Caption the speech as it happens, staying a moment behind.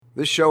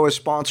This show is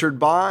sponsored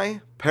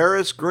by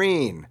Paris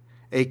Green,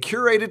 a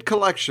curated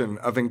collection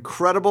of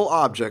incredible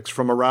objects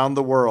from around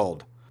the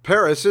world.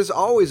 Paris is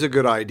always a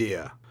good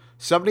idea.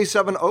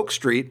 77 Oak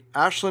Street,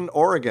 Ashland,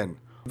 Oregon.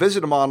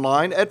 Visit them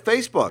online at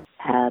Facebook.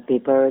 Happy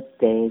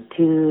birthday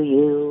to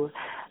you.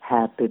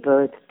 Happy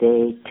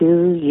birthday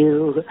to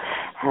you.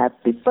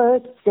 Happy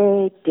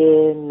birthday,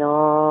 dear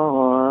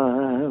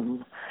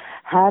Norm.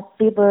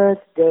 Happy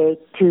birthday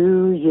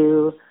to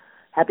you.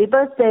 Happy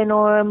birthday,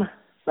 Norm.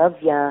 Love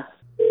ya.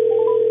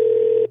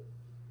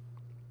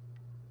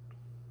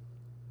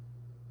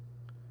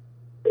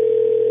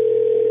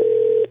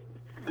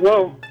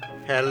 Hello.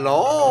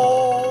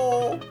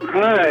 Hello.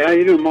 Hi, how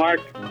you doing, Mark?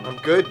 I'm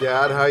good,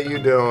 Dad. How you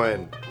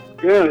doing?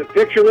 Good.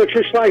 Picture looks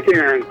just like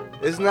Aaron.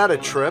 Isn't that a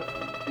trip?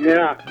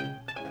 Yeah.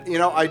 You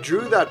know, I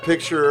drew that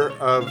picture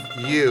of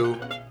you,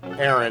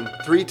 Aaron,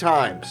 3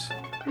 times.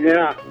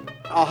 Yeah.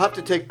 I'll have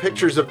to take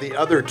pictures of the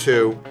other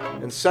 2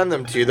 and send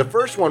them to you. The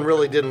first one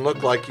really didn't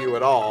look like you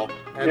at all.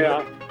 And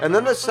Yeah. And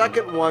then the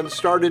second one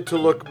started to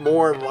look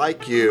more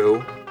like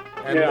you.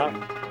 And Yeah.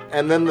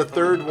 And then the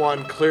third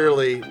one,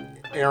 clearly,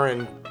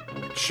 Aaron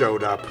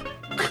showed up.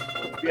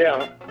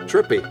 Yeah.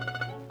 Trippy.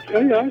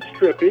 Yeah, it's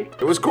trippy.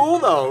 It was cool,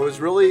 though.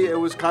 It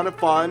was kind of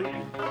fun.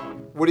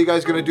 What are you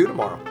guys going to do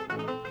tomorrow?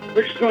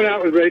 We're just going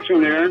out with Rachel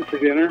and Aaron for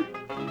dinner.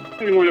 I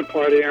didn't want to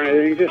party or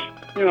anything.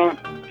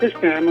 Just, just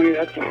family,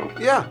 that's all.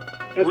 Yeah.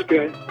 That's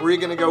good. Where are you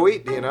going to go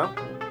eat, do you know?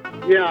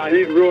 Yeah, I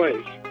think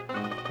Roy's.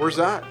 Where's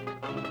that?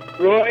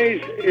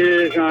 Roy's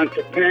is on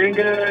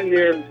Topanga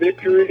near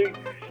Victory.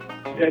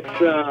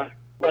 It's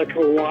like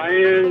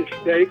Hawaiian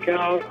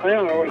steakhouse. I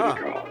don't know what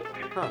you call it.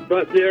 Huh.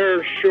 But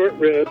their short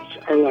ribs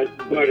are like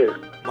butter.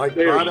 Like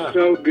They butter. are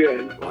so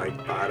good.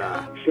 Like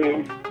butter.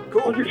 So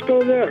Cool. we'll just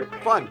go there.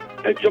 Fun.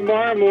 And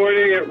tomorrow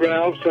morning at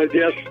Ralph's, I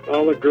guess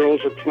all the girls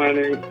are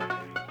planning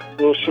a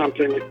little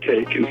something with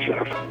cake and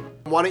stuff.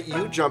 Why don't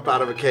you jump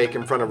out of a cake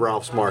in front of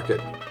Ralph's Market?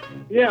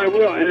 Yeah, I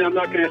will, and I'm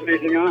not going to have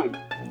anything on.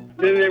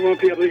 Then they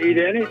won't be able to eat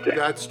anything.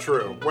 That's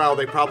true. Well,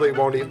 they probably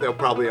won't eat. They'll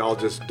probably all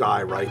just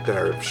die right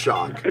there of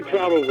shock.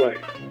 Probably.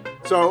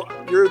 So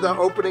you're the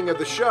opening of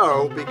the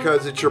show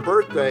because it's your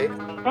birthday.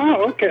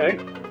 Oh, okay.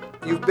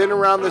 You've been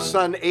around the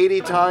sun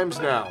 80 times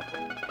now.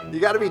 You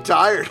got to be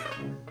tired.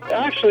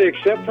 Actually,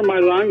 except for my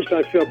lungs,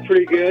 I feel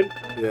pretty good.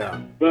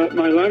 Yeah. But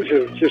my lungs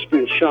have just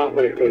been shot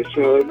lately,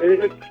 so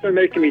it's been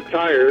making me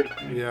tired.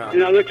 Yeah.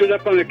 And I looked it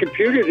up on the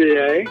computer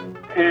today,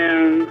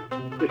 and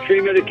the 3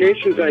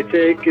 medications I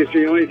take is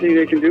the only thing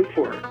they can do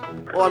for it.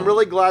 Well, I'm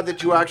really glad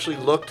that you actually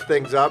looked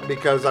things up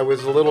because I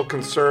was a little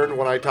concerned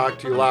when I talked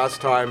to you last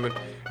time. And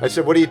I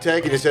said, what do you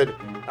take? And you said,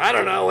 I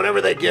don't know, whatever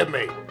they give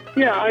me.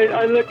 Yeah,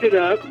 I looked it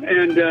up,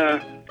 and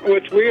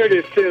what's weird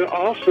is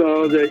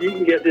also that you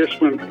can get this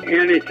from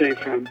anything,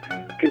 from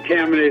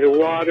contaminated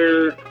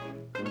water,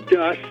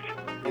 dust.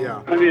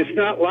 Yeah. I mean, it's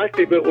not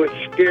likely, but what's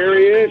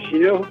scary is,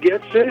 you know who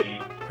gets this?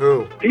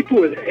 Who?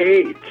 People with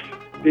AIDS,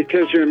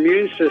 because their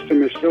immune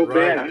system is so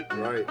bad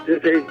Right.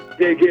 that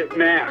they get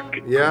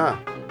MAC. Yeah.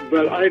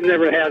 But I've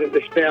never had it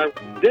this bad.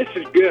 This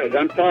is good.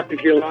 I'm talking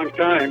to you a long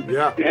time.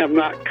 Yeah. And have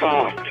not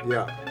coughed.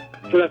 Yeah.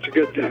 So that's a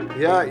good thing.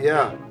 Yeah,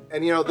 yeah.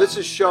 And this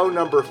is show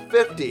number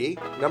 50.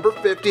 Number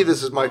 50,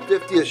 this is my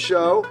 50th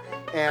show.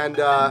 And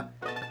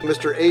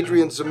Mr.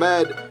 Adrian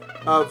Zmed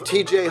of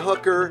TJ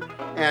Hooker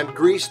and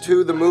Grease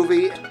 2, the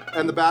movie,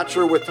 and The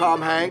Bachelor with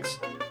Tom Hanks.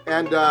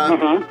 And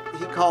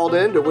he called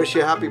in to wish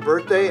you a happy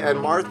birthday. And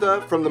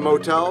Martha from the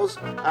Motels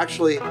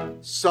actually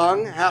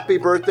sung happy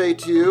birthday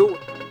to you.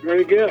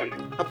 Very good.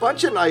 A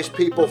bunch of nice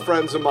people,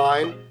 friends of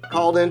mine,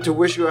 called in to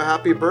wish you a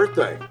happy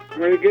birthday.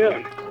 Very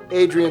good.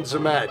 Adrian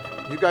Zmed.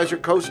 You guys are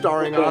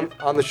co-starring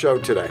on the show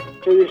today.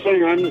 So you're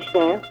saying I'm the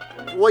star?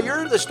 Well,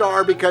 you're the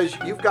star because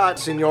you've got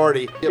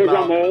seniority. Because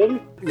I'm old?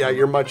 Yeah,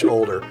 you're much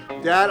older.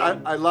 Dad,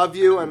 I love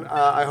you, and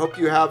I hope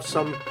you have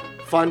some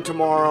fun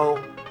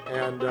tomorrow.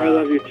 And I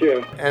love you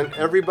too. And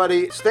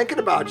everybody's thinking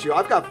about you.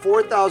 I've got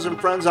 4,000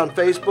 friends on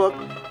Facebook.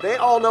 They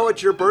all know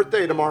it's your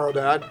birthday tomorrow,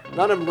 Dad.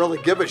 None of them really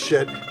give a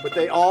shit, but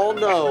they all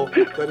know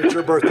that it's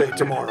your birthday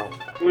tomorrow.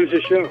 When's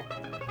the show?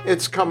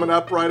 It's coming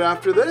up right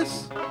after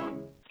this.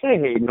 Hey,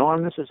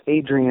 Norm, this is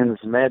Adrian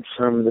Zmed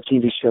from the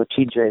TV show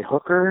TJ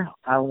Hooker.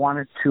 I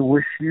wanted to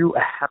wish you a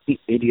happy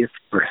 80th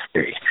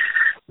birthday.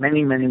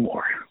 Many, many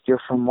more.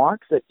 You're from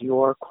Mark that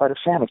you're quite a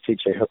fan of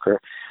TJ Hooker.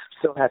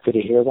 So happy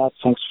to hear that.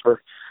 Thanks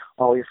for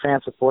all your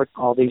fan support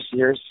all these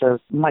years. You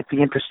might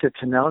be interested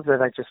to know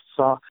that I just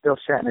saw Bill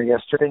Shatner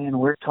yesterday, and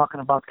we're talking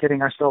about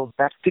getting ourselves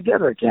back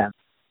together again.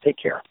 Take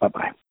care.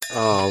 Bye-bye.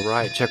 All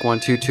right, check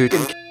 1, 2, 2.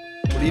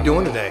 What are you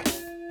doing today?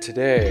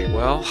 Today,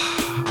 well,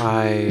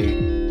 I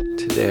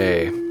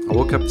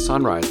woke up at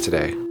sunrise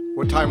today.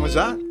 What time was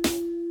that?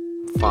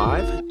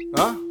 5?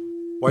 Huh?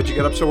 Why'd you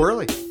get up so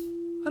early?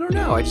 I don't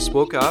know. I just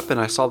woke up and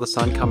I saw the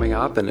sun coming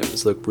up, and it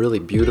was looked really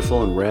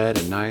beautiful and red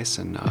and nice.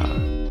 And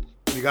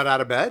You got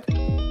out of bed?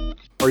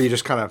 Or you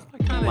just kind of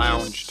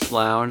lounged?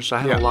 Lounged. I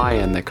had a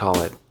lion, they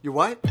call it. You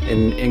what?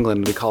 In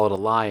England, we call it a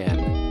lion.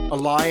 A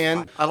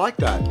lion? I like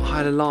that. I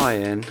had a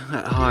lion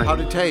at home. How'd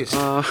it taste?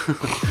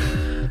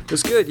 It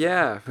was good,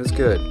 yeah. It was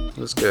good. It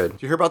was good.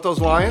 Did you hear about those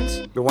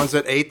lions? The ones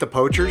that ate the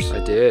poachers? I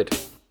did.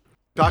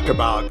 Talk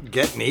about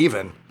getting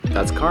even.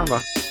 That's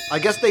karma. I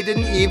guess they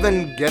didn't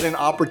even get an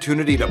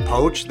opportunity to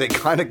poach. They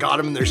kind of got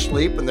them in their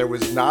sleep, and there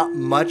was not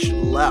much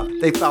left.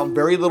 They found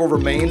very little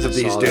remains of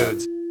these Saw that.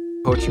 dudes.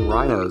 Poaching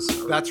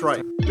rhinos. That's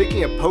right.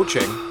 Speaking of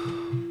poaching,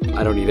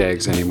 I don't eat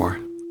eggs anymore.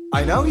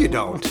 I know you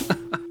don't.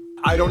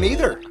 I don't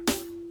either.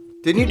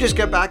 Didn't you just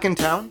get back in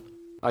town?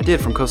 I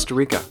did, from Costa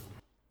Rica.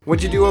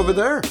 What'd you do over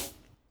there?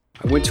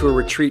 I went to a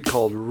retreat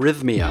called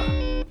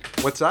Rhythmia.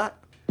 What's that?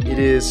 It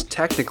is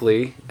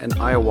technically an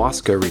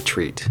ayahuasca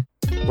retreat.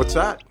 What's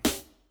that?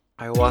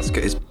 Ayahuasca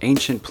is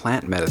ancient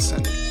plant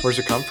medicine. Where's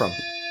it come from?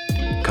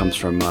 It comes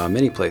from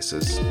many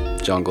places.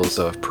 Jungles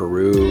of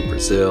Peru,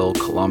 Brazil,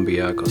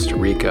 Colombia, Costa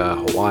Rica,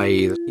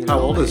 Hawaii. How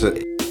old is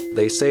it?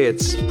 They say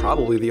it's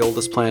probably the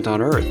oldest plant on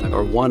Earth,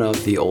 or one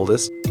of the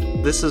oldest.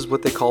 This is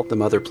what they call the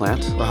mother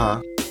plant. Uh-huh.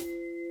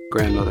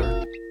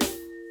 Grandmother,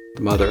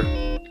 the mother,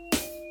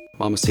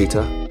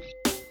 Mamacita,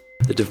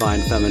 the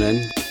divine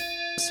feminine.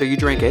 So you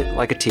drink it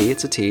like a tea.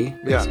 It's a tea,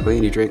 basically,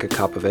 and you drink a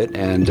cup of it.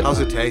 And How's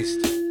it taste?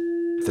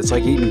 it's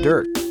like eating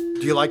dirt.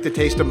 Do you like the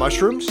taste of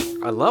mushrooms?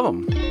 I love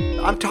them.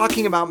 I'm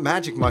talking about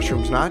magic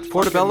mushrooms, not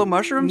Portobello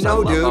mushrooms? No, I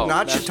love- dude, oh,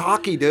 not that's-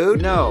 shiitake,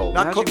 dude. No,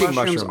 not magic cooking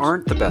mushrooms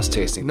aren't the best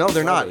tasting. No,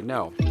 they're not. Sorry,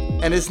 No.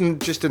 And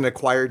isn't just an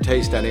acquired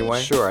taste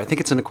anyway? Sure, I think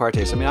it's an acquired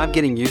taste. I mean, I'm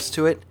getting used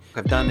to it.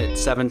 I've done it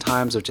 7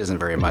 times, which isn't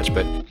very much,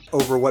 but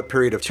Over what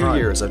period of 2 time?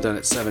 years I've done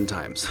it 7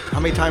 times.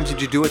 How many times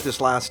did you do it this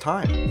last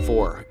time?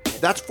 4.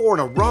 That's 4 in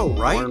a row,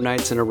 right? 4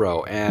 nights in a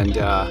row. And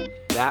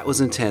that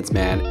was intense,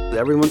 man.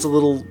 Everyone's a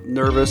little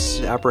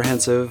nervous,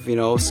 apprehensive,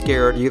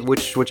 scared,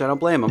 which I don't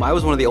blame them. I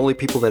was one of the only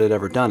people that had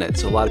ever done it,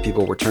 so a lot of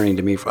people were turning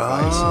to me for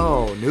advice.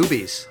 Oh,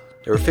 newbies.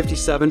 There were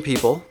 57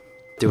 people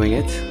doing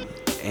it,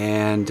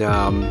 and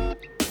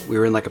we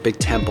were in like a big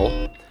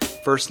temple.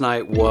 First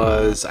night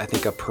was, I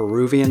think, a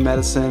Peruvian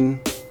medicine.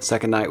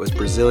 Second night was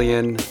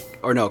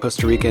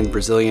Costa Rican,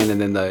 Brazilian, and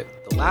then the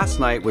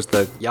last night was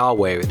the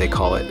Yahweh, they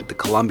call it, the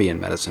Colombian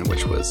medicine,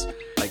 which was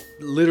like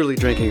literally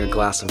drinking a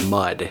glass of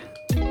mud.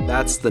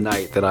 That's the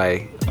night that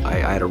I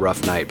had a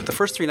rough night. But the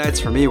first 3 nights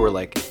for me were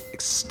like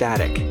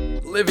ecstatic.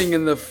 Living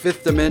in the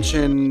 5th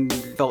dimension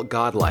felt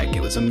godlike.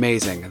 It was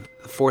amazing.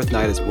 The 4th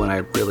night is when I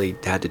really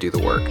had to do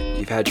the work.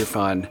 You've had your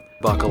fun.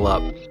 Buckle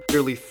up.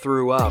 Literally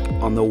threw up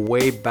on the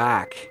way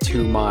back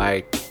to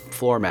my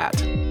floor mat.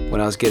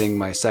 When I was getting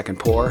my second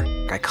pour,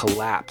 I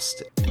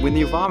collapsed. When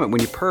you vomit, when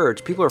you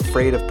purge, people are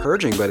afraid of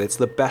purging, but it's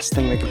the best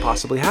thing that could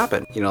possibly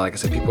happen. Like I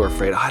said, people are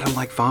afraid, I don't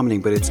like vomiting,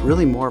 but it's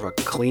really more of a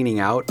cleaning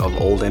out of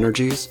old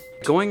energies.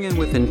 Going in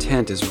with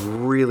intent is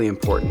really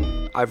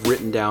important. I've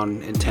written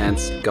down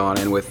intents, gone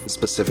in with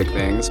specific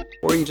things,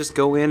 or you just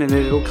go in and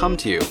it'll come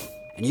to you.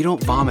 And you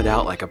don't vomit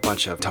out like a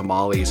bunch of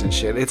tamales and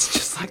shit. It's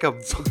just like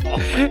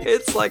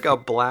it's like a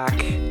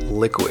black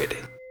liquid.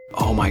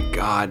 Oh my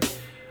God.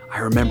 I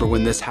remember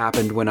when this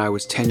happened when I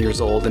was 10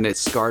 years old and it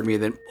scarred me,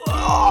 and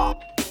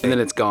then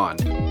it's gone.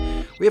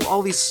 We have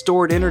all these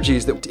stored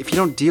energies that if you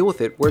don't deal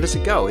with it, where does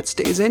it go? It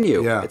stays in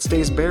you. Yeah. It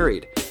stays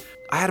buried.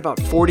 I had about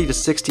 40 to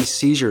 60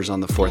 seizures on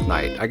the 4th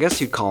night. I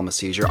guess you'd call them a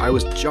seizure. I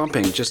was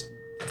jumping, just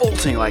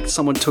bolting like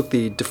someone took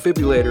the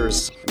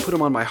defibrillators and put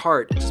them on my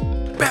heart. Just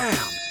bam!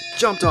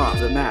 Jumped off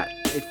the mat.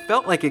 It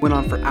felt like it went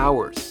on for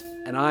hours.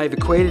 And I've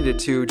equated it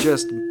to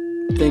just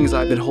things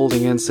I've been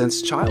holding in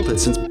since childhood,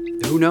 since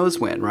who knows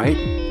when, right?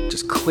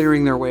 Just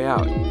clearing their way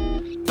out.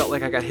 Felt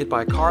like I got hit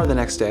by a car the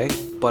next day,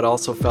 but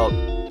also felt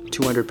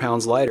 200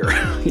 pounds lighter,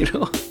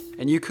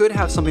 And you could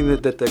have something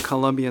that the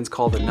Colombians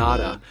call the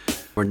nada,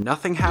 where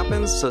nothing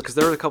happens. So, because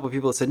there were a couple of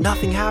people that said,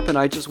 nothing happened,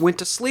 I just went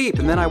to sleep,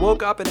 and then I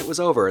woke up and it was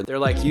over. They're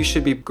like, you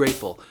should be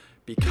grateful,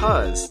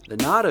 because the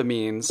nada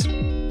means...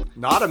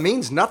 Nada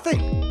means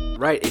nothing.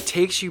 Right, it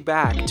takes you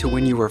back to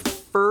when you were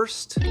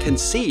first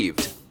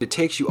conceived. It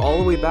takes you all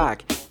the way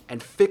back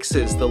and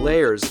fixes the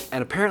layers.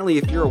 And apparently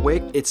if you're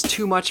awake, it's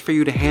too much for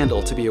you to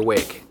handle to be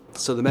awake.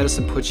 So the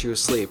medicine puts you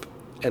asleep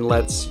and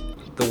lets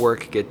the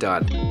work get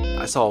done.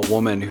 I saw a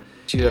woman,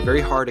 she had a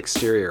very hard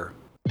exterior.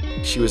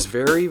 She was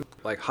very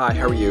like, hi,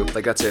 how are you?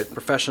 Like, that's it,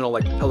 professional,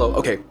 like, hello,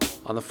 okay.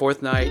 On the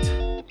 4th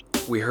night,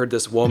 we heard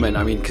this woman,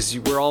 because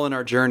we're all in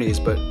our journeys,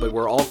 but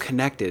we're all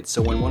connected.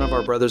 So when one of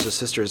our brothers or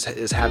sisters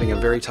is having a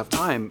very tough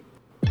time,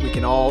 we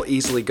can all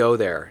easily go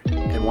there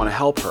and want to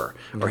help her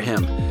or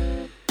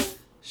him.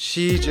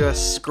 She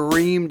just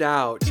screamed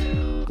out.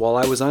 While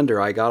I was under,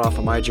 I got off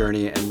of my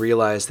journey and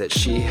realized that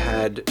she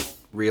had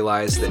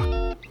realized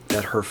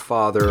that her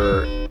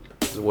father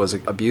was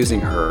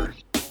abusing her.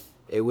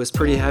 It was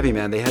pretty heavy,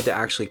 man. They had to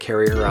actually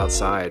carry her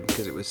outside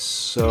because it was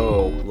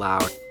so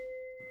loud.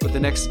 But the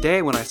next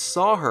day when I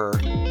saw her,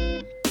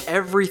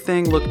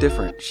 everything looked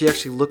different. She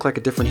actually looked like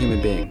a different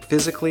human being.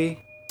 Physically,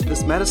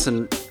 this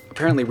medicine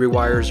apparently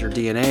rewires your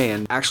DNA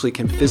and actually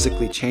can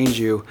physically change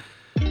you.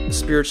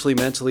 Spiritually,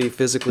 mentally,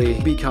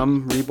 physically,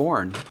 become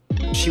reborn.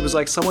 She was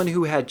like someone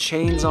who had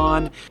chains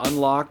on,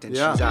 unlocked, and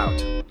she's out.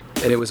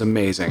 And it was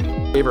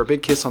amazing. Gave her a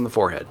big kiss on the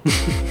forehead.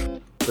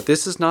 But But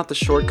this is not the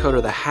shortcut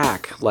or the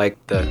hack like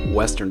the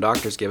Western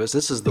doctors give us.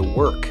 This is the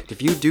work.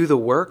 If you do the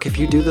work, if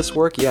you do this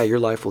work, yeah, your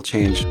life will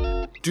change.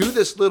 Do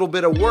this little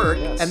bit of work,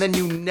 Yes. and then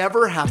you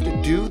never have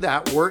to do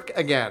that work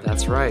again.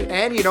 That's right.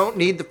 And you don't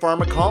need the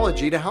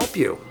pharmacology to help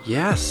you.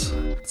 Yes,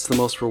 it's the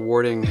most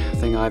rewarding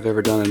thing I've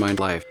ever done in my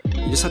life.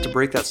 You just have to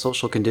break that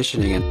social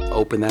conditioning and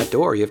open that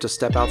door. You have to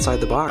step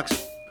outside the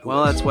box.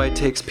 Well, that's why it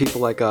takes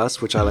people like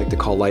us, which I like to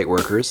call light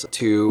workers,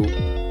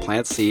 to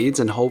plant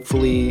seeds and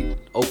hopefully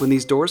open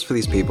these doors for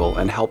these people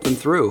and help them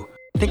through.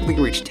 I think if we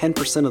can reach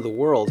 10% of the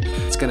world,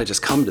 it's going to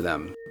just come to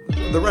them.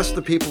 The rest of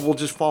the people will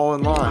just fall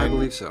in line. I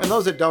believe so. And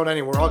those that don't,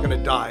 we're all going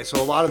to die.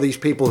 So a lot of these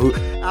people who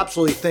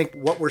absolutely think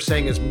what we're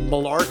saying is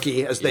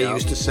malarkey, as they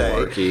used to say,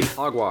 Malarkey.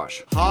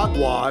 Hogwash.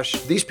 hogwash,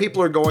 these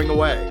people are going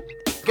away.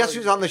 Guess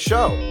who's on the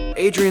show?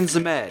 Adrian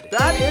Zemed.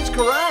 That is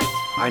correct.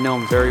 I know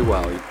him very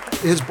well.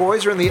 His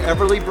boys are in the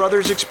Everly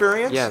Brothers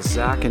experience? Yeah,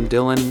 Zach and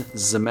Dylan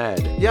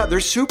Zemed. Yeah, they're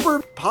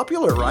super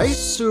popular, right?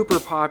 Super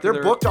popular.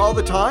 They're booked all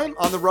the time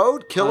on the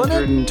road, killing it.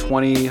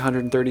 120,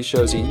 130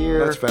 shows a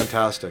year. That's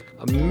fantastic.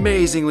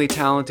 Amazingly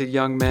talented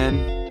young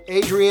men.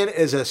 Adrian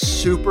is a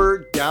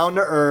super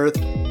down-to-earth,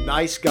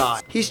 nice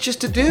guy. He's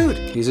just a dude.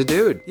 He's a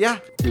dude. Yeah.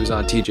 He was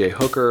on TJ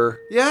Hooker.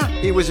 Yeah,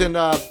 he was in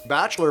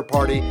Bachelor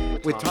Party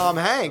with Tom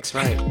Hanks.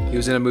 Right. He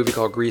was in a movie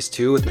called Grease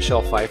 2 with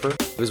Michelle Pfeiffer.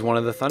 He was one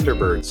of the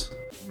Thunderbirds.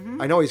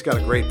 I know he's got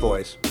a great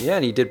voice. Yeah,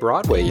 and he did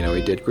Broadway. He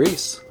did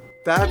Grease.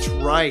 That's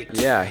right.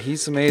 Yeah,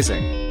 he's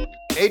amazing.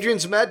 Adrian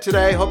Zemed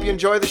today. Hope you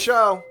enjoy the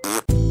show.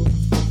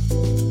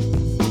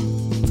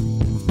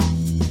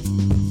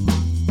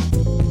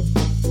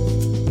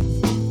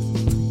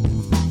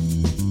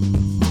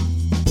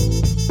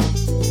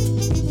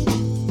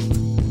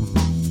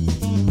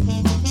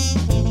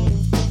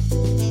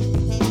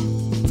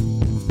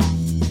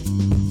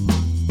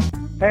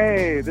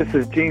 Hey, this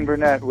is Gene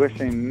Burnett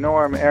wishing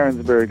Norm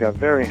Ahrensberg a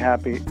very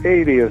happy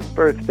 80th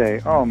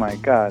birthday. Oh, my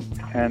God.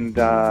 And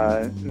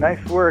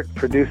nice work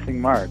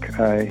producing Mark.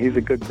 He's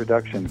a good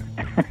production.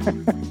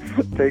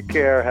 Take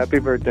care. Happy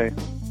birthday.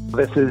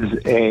 This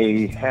is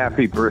a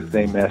happy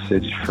birthday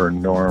message for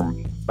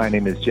Norm. My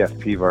name is Jeff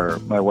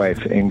Pevar. My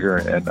wife Inger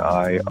and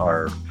I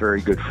are very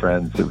good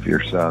friends of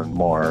your son,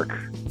 Mark.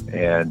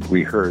 And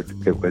we heard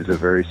it was a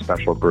very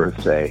special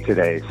birthday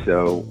today,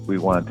 so we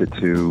wanted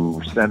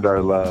to send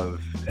our love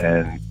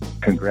and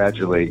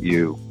congratulate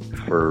you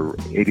for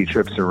 80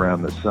 trips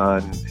around the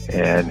sun,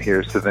 and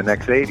here's to the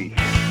next 80.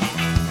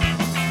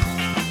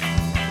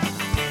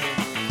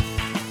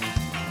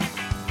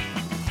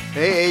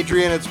 Hey,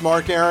 Adrian, it's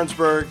Mark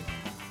Ahrensberg.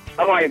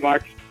 How are you,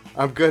 Mark?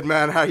 I'm good,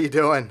 man. How you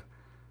doing?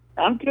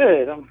 I'm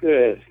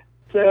good.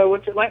 So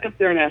what's it like up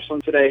there in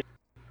Ashland today?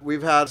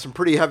 We've had some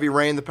pretty heavy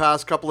rain the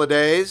past couple of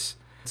days,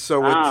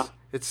 so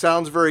it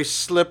sounds very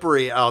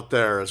slippery out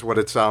there is what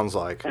it sounds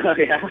like. Oh,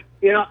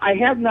 yeah. I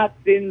have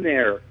not been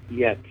there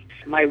yet.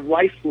 My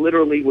wife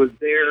literally was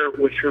there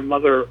with her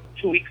mother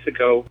 2 weeks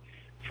ago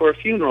for a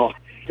funeral.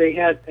 They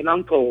had an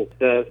uncle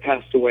that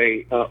passed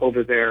away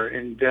over there,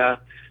 and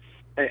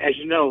as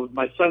you know,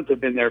 my sons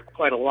have been there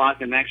quite a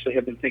lot and actually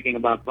have been thinking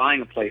about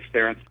buying a place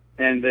there.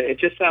 And it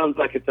just sounds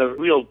like it's a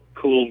real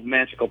cool,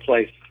 magical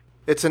place.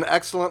 It's an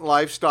excellent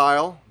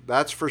lifestyle,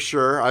 that's for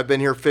sure. I've been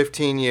here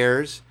 15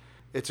 years.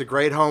 It's a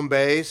great home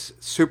base,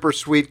 super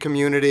sweet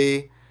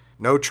community,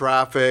 no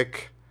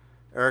traffic,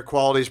 air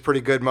quality's pretty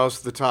good most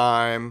of the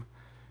time.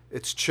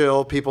 It's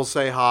chill, people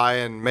say hi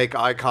and make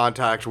eye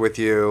contact with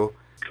you.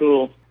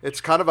 Cool. It's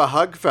kind of a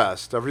hug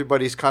fest.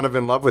 Everybody's kind of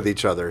in love with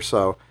each other,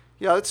 so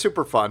yeah, it's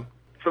super fun.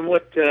 From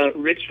what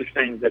Rich was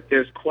saying, that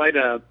there's quite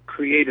a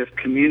creative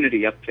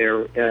community up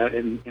there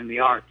in the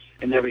arts,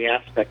 in every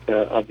aspect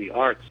of the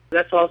arts.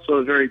 That's also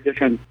a very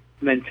different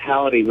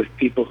mentality with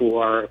people who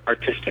are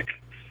artistic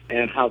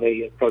and how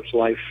they approach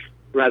life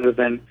rather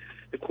than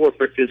the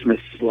corporate business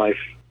life.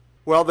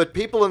 Well, the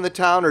people in the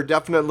town are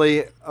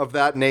definitely of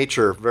that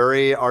nature.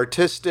 Very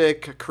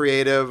artistic,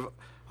 creative,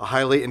 a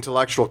highly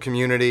intellectual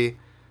community.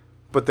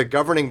 But the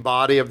governing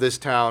body of this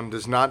town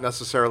does not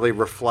necessarily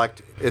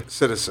reflect its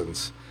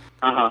citizens.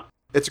 Uh-huh.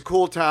 It's a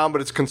cool town,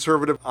 but it's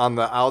conservative on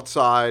the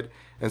outside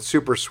and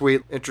super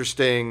sweet,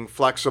 interesting,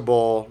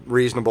 flexible,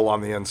 reasonable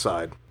on the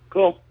inside.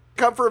 Cool.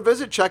 Come for a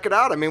visit, check it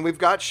out. I mean, we've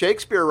got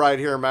Shakespeare right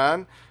here,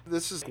 man.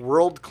 This is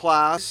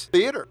world-class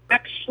theater.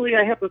 Actually,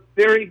 I have a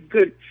very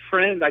good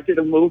friend. I did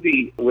a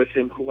movie with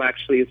him who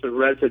actually is a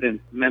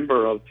resident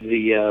member of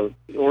the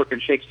Oregon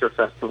Shakespeare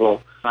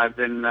Festival. I've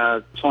been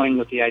toying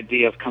with the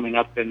idea of coming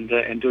up and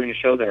doing a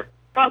show there.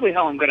 Probably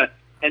how I'm going to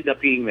end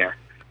up being there.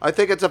 I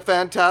think it's a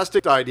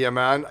fantastic idea,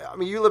 man. I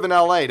mean, you live in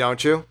L.A.,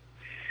 don't you?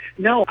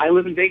 No, I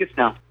live in Vegas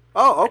now.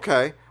 Oh,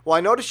 okay. Well,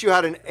 I noticed you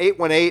had an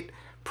 818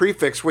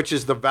 prefix, which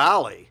is the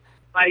Valley.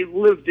 I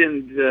lived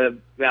in the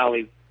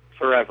Valley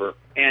forever,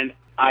 and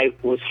I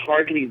was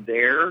hardly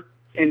there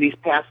in these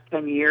past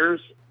 10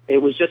 years. It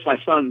was just my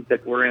sons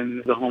that were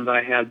in the home that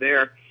I had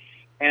there.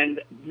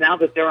 And now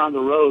that they're on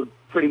the road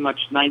pretty much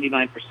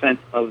 99%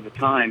 of the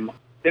time,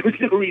 there was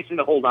no reason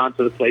to hold on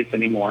to the place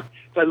anymore.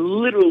 So I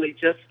literally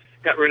just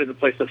got rid of the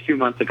place a few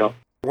months ago.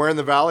 Where in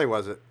the Valley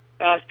was it?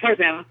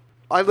 Tarzana.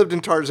 I lived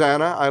in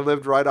Tarzana. I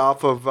lived right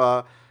off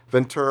of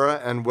Ventura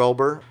and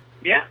Wilbur.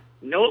 Yeah,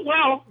 know it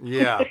well.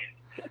 Yeah.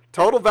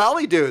 Total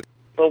Valley dude.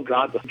 Oh,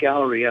 God, the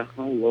Galleria.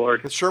 Oh,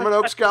 Lord. The Sherman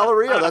Oaks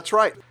Galleria, that's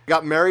right.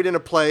 Got married in a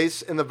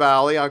place in the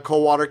valley on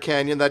Coldwater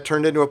Canyon that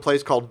turned into a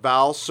place called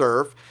Val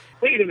Surf.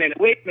 Wait a minute.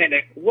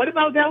 What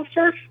about Val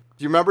Surf?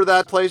 Do you remember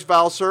that place,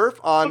 Val Surf?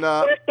 Of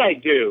course I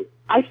do.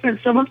 I spent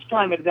so much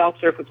time at Val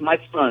Surf with my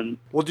son.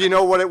 Well, do you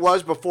know what it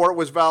was before it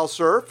was Val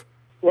Surf?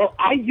 Well,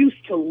 I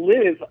used to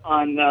live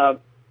on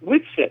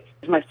Whitsett. It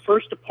was my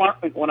first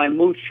apartment when I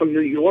moved from New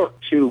York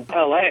to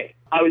L.A.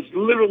 I was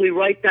literally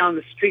right down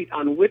the street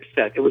on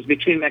Whitsett. It was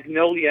between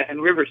Magnolia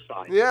and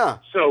Riverside. Yeah.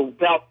 So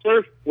Val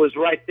Surf was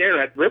right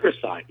there at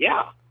Riverside,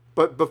 yeah.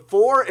 But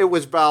before it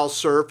was Val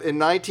Surf, in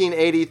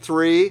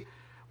 1983,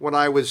 when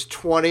I was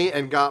 20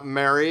 and got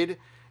married,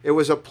 it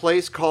was a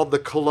place called the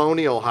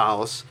Colonial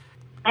House.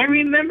 I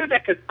remember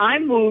that because I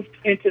moved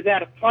into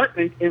that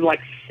apartment in like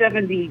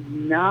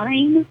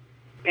 79,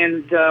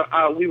 and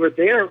we were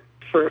there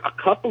for a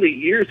couple of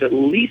years at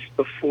least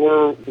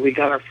before we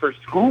got our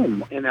first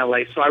home in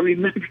L.A., so I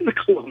remember the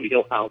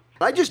Colonial House.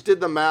 I just did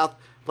the math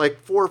like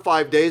 4 or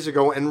 5 days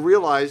ago and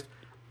realized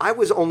I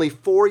was only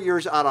 4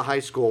 years out of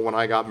high school when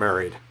I got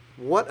married.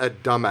 What a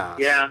dumbass.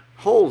 Yeah.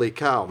 Holy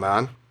cow,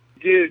 man.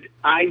 Dude,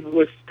 I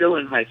was still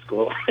in high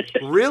school.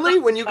 Really?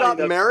 When you got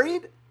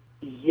married?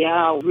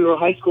 Yeah, we were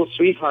high school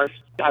sweethearts.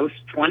 I was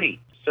 20.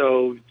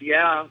 So,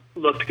 yeah,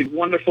 look, the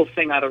wonderful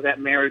thing out of that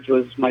marriage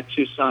was my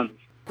 2 sons.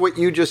 What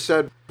you just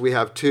said, we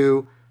have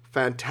 2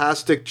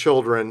 fantastic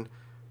children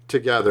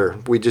together.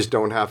 We just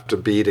don't have to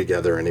be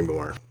together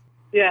anymore.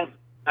 Yeah,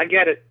 I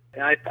get it.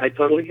 I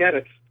totally get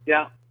it.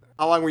 Yeah.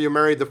 How long were you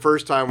married the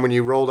first time when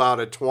you rolled out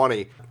at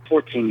 20?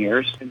 14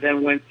 years. And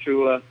then went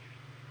through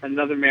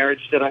another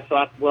marriage that I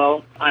thought,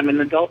 well, I'm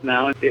an adult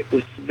now. It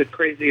was the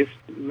craziest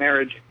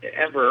marriage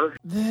ever.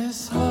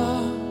 This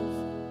love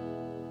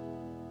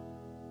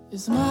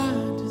is my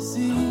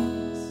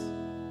disease,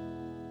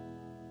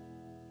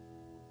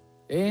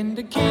 and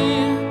I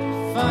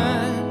can't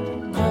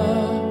find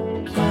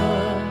a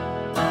cure.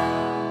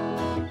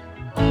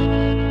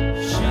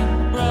 She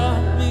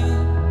brought me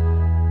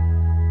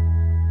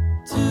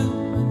to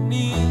my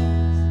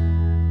knees.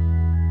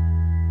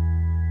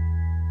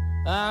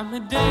 I'm a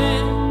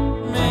dead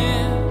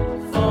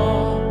man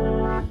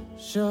for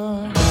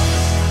sure.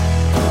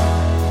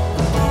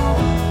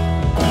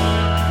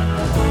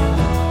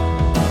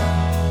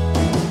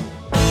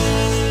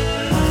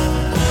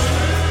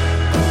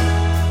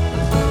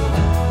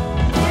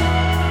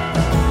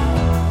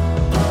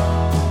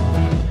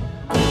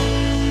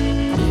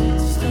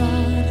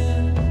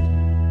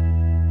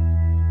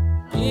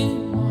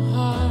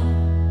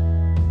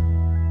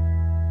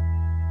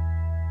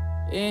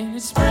 And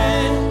it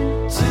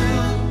spread to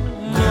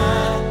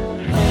my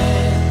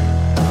head,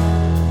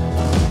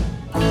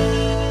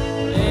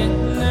 and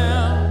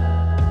now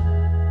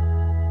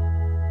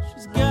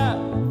she's got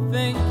me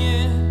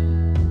thinking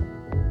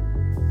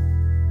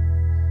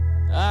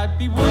I'd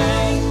be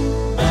way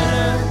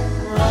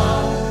better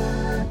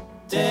off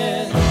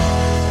dead.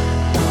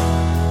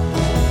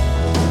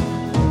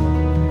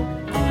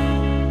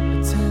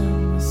 I tell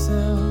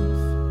myself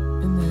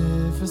in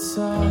every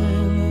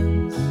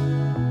silence,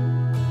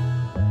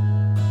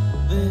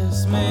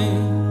 this may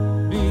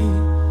be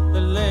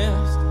the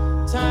last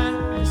time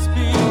we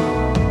speak.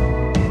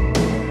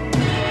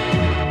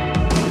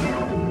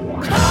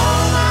 Call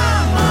my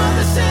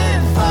mother,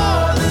 send for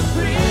the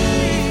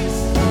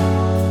priest.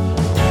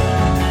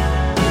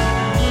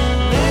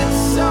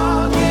 It's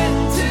all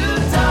getting too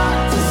dark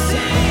to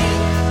see.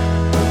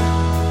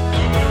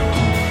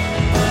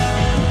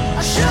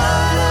 I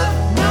should have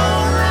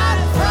known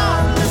right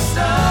from the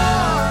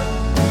start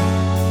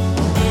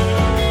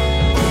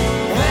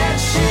that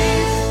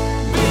she'd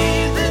be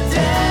the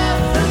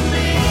death of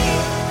me.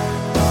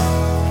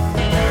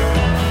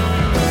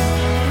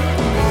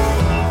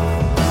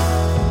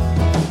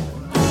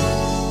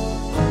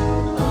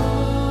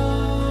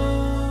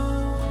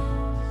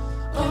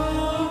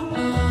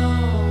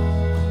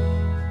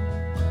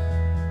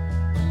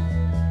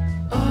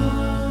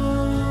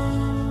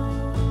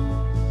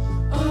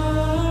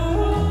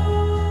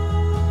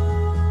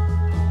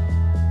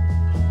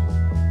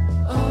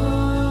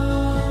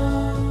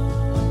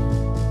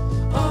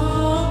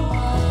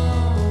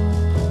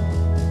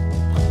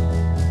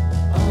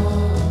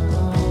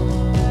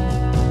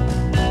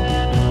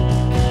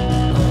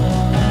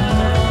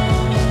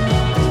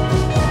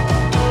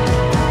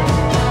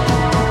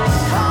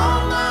 Call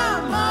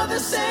my mother,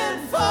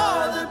 send for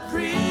the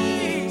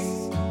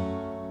priest.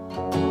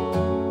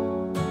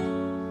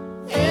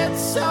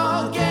 It's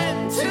all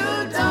getting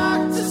too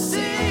dark to see.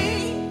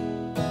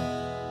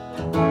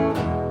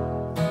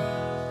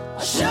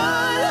 I should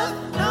have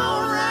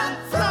known right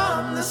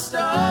from the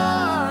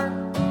start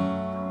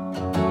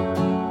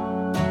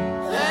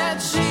that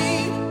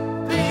she'd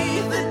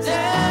be the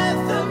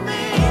death of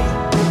me.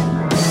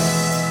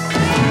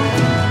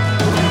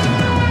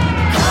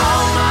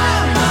 Call my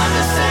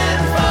mother,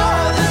 send for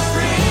the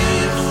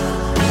priest.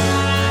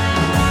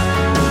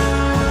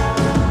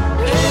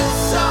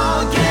 It's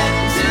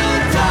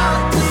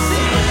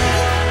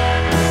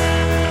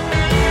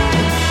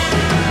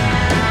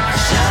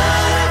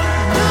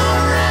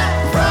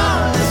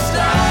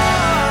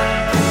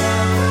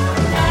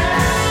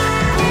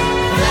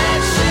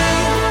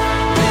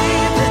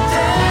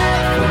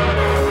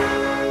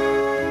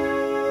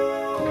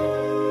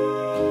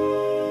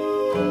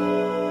I'm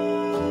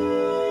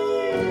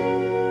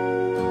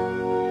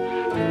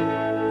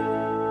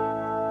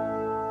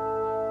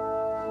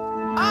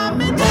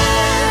a dead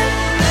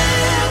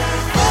man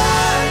for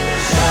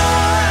sure.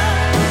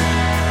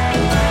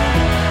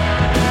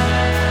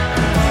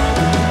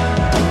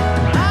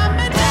 I'm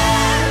a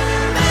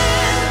dead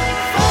man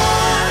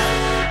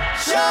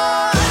for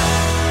sure.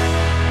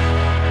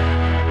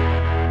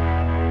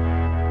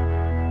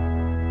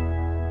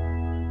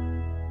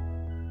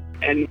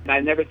 And I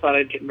never thought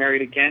I'd get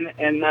married again.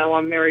 And now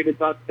I'm married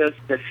about the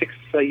 6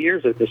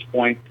 years at this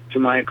point to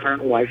my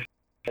current wife.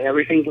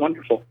 Everything's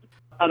wonderful.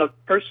 On a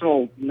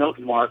personal note,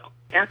 Mark,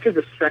 after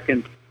the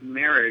second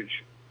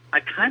marriage, I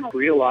kind of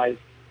realized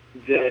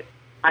that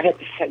I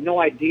had no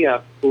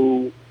idea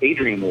who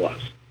Adrian was.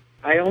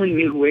 I only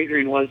knew who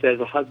Adrian was as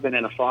a husband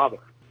and a father.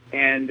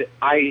 And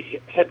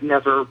I had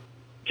never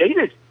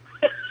dated.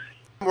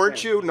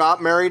 Weren't you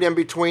not married in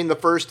between the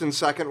first and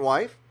second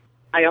wife?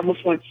 I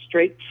almost went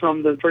straight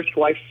from the first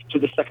wife to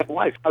the second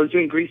wife. I was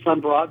doing Grease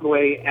on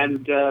Broadway,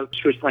 and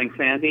she was playing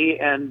Sandy,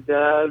 and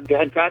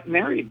had got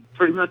married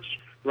pretty much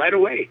right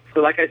away.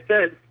 So like I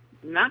said,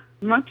 not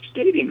much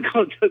dating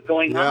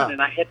going on,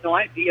 and I had no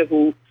idea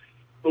who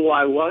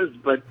I was.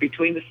 But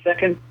between the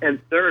second and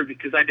third,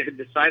 because I had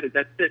decided,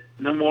 that's it,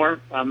 no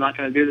more, I'm not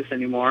going to do this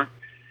anymore,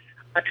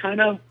 I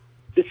kind of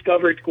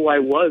discovered who I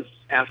was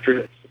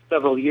after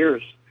several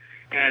years,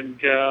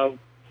 and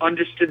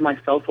understood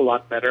myself a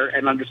lot better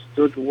and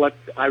understood what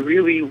I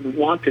really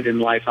wanted in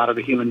life out of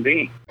a human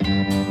being.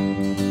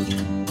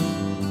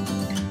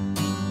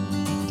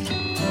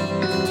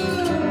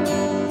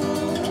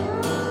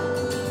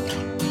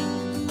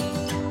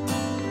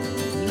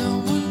 No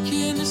one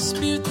can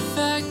dispute the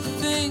fact that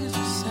things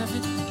just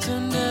haven't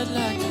turned out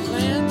like you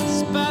planned.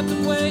 Despite the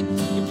way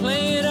you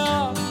play it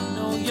off,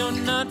 no, you're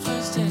not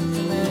first in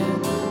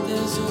command.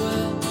 There's a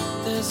will,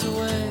 there's a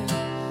way,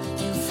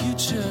 your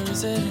future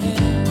is at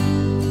hand.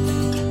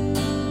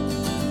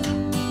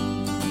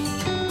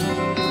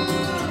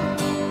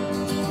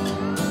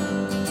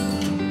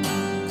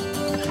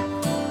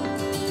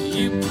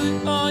 You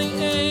put all your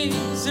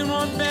eggs in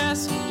one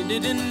basket. You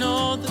didn't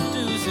know the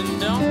do's and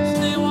don'ts.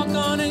 They walk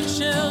on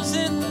eggshells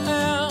in the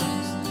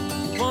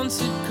house. Once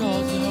it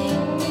called you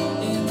home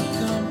in the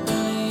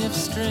company of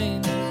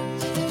strangers.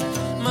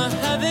 My,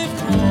 how they've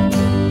grown.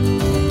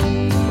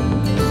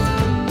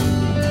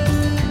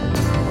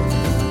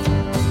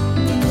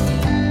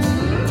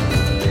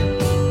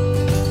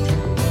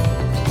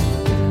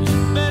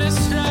 You better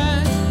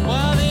strike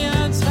while the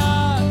iron's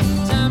hot.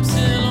 Time's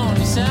still on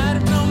your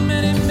side. No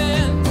many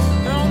men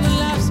thrown their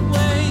lives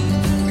away.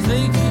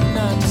 They could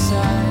not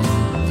decide.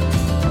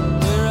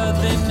 Where are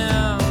they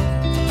now?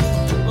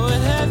 What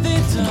have they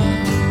done?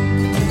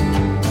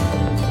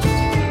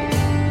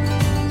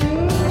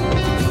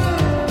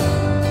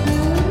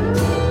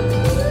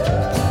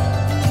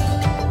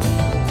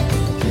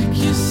 Pick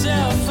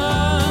yourself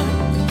up,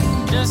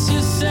 dust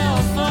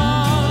yourself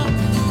off.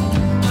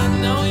 I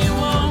know you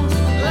won't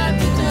let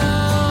me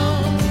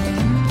down.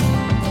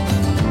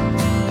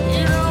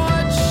 You know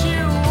what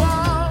you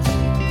want,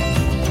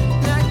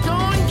 now go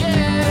and get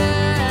it.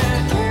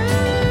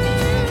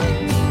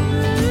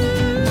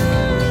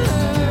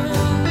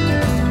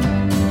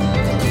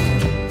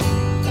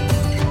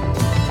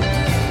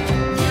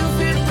 You've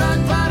hit rock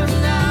bottom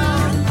now,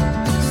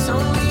 it's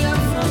only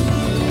up from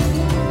here.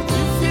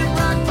 You've hit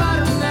rock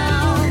bottom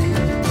now,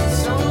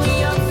 it's only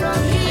up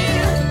from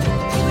here.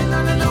 Even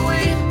under the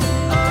weight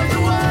of the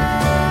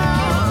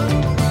world,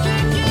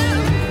 can't get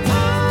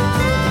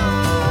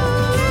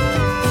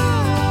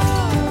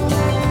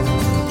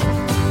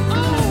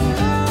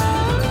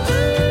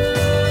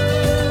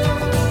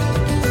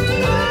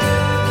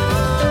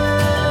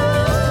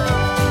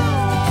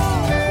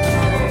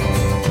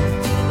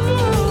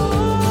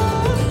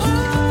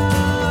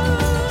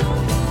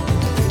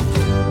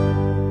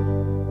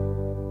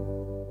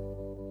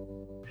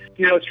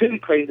You know, it's really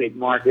crazy,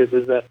 Mark, is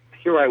that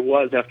here I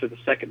was after the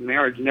second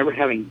marriage, never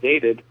having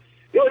dated,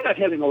 really not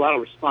having a lot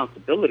of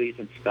responsibilities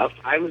and stuff.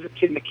 I was a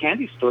kid in a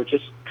candy store,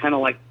 just kind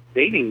of like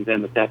dating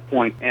them at that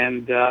point.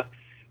 And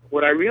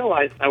what I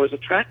realized, I was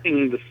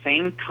attracting the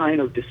same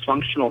kind of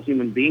dysfunctional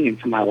human being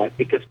into my life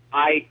because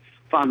I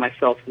found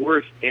myself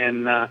worth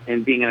in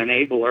being an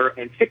enabler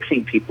and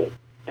fixing people.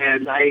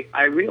 And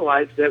I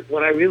realized that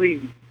what I really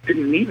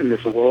didn't need in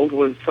this world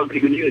was somebody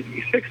who needed to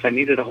be fixed. I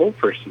needed a whole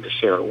person to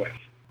share it with.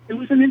 It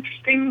was an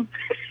interesting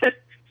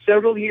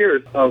several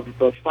years of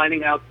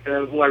finding out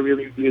who I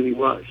really, really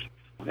was.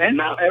 And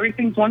now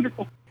everything's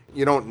wonderful.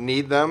 You don't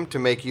need them to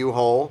make you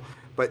whole,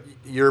 but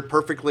you're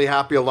perfectly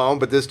happy alone,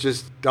 but this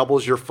just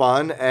doubles your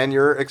fun and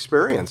your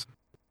experience.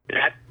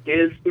 That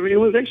is the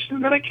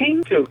realization that I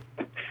came to.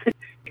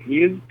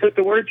 You took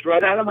the words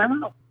right out of my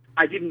mouth.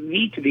 I didn't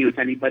need to be with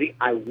anybody.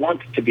 I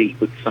want to be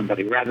with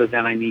somebody rather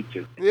than I need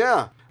to.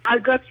 Yeah.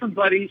 I've got some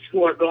buddies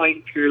who are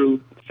going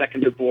through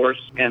second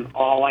divorce, and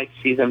all I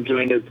see them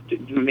doing is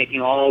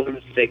making all the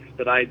mistakes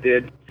that I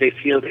did. They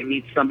feel they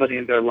need somebody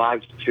in their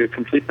lives to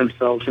complete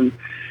themselves, and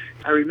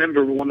I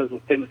remember one of the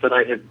things that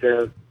I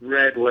had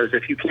read was,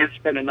 if you can't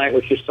spend a night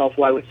with yourself,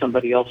 why would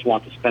somebody else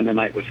want to spend a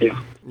night with you?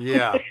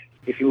 Yeah.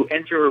 If you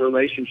enter a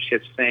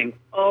relationship saying,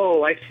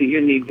 oh, I see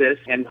you need this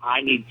and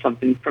I need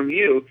something from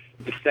you,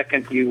 the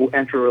second you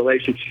enter a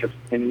relationship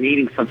and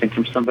needing something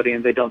from somebody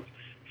and they don't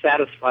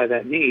satisfy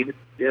that need,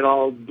 it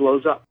all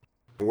blows up.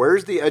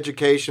 Where's the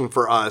education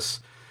for us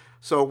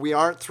so we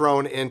aren't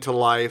thrown into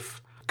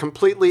life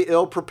completely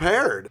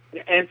ill-prepared?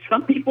 And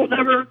some people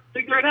never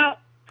figure it out.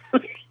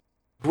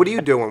 What are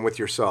you doing with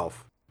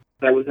yourself?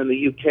 I was in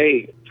the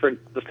UK for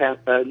the past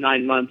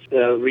 9 months,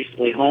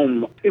 recently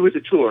home. It was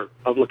a tour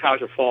of La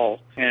Cage aux Folles,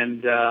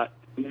 and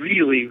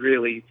really,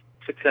 really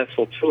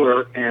successful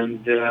tour.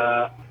 And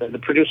the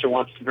producer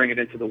wants to bring it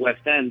into the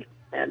West End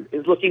and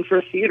is looking for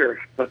a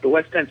theater. But the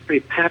West End's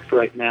pretty packed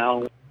right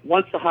now.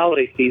 Once the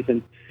holiday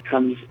season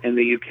comes in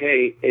the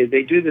UK,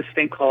 they do this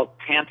thing called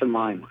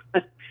pantomime.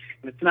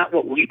 It's not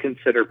what we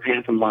consider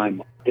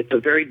pantomime. It's a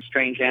very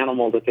strange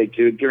animal that they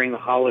do during the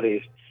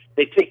holidays.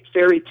 They take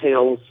fairy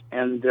tales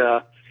and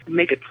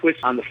make a twist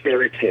on the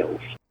fairy tales.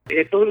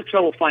 It's a little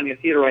trouble finding a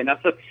theater right now,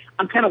 so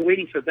I'm kind of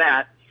waiting for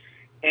that.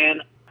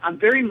 And I'm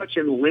very much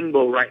in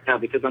limbo right now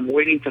because I'm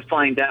waiting to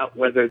find out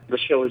whether the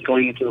show is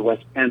going into the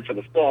West End for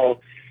the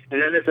fall.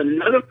 And then there's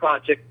another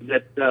project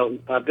that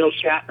Bill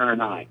Shatner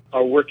and I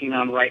are working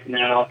on right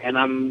now, and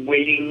I'm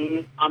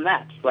waiting on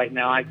that right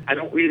now. I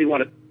don't really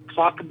want to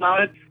talk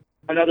about it.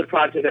 Another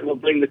project that will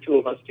bring the two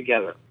of us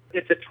together.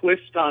 It's a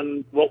twist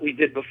on what we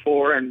did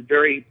before and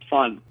very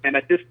fun. And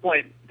at this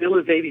point, Bill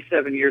is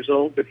 87 years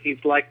old, but he's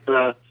like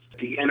the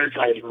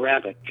energized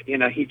rabbit. You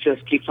know, he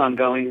just keeps on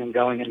going and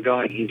going and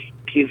going.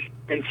 He's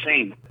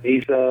insane.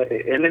 He's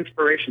an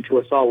inspiration to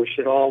us all. We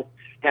should all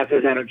have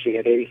his energy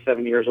at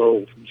 87 years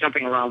old,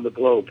 jumping around the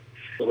globe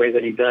the way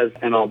that he does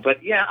and all.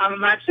 But yeah,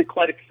 I'm actually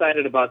quite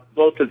excited about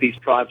both of these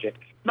projects.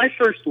 My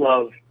first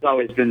love has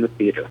always been the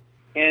theater.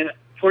 And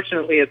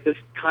fortunately, at this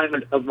time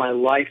of my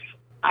life,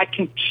 I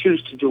can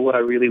choose to do what I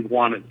really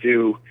want to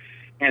do,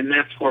 and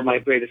that's where my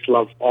greatest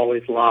love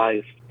always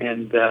lies.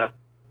 And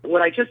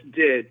what I just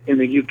did in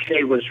the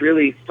UK was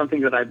really something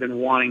that I've been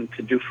wanting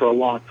to do for a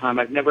long time.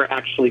 I've never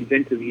actually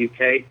been to the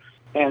UK,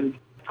 and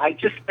I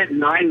just spent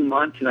 9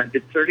 months, and I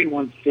did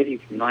 31 cities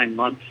in 9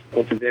 months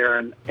over there,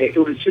 and it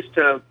was just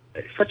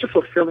such a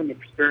fulfilling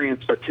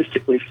experience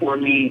artistically for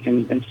me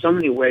in so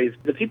many ways.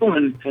 The people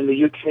in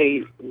the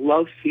UK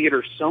love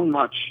theater so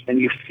much, and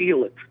you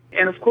feel it.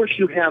 And, of course,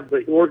 you have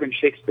the Oregon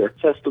Shakespeare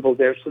Festival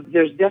there, so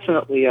there's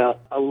definitely a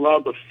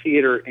love of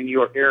theater in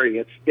your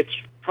area. It's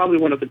probably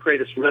one of the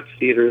greatest rep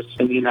theaters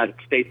in the United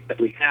States that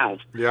we have,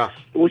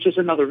 which is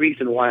another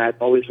reason why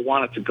I've always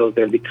wanted to go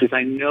there, because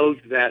I know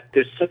that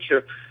there's such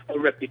a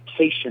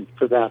reputation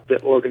for that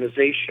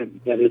organization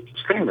that is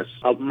famous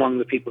among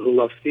the people who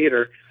love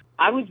theater.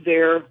 I was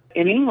there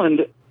in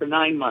England for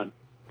 9 months.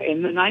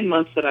 In the 9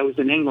 months that I was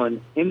in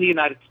England, in the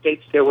United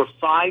States, there were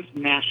 5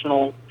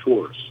 national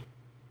tours.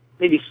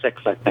 Maybe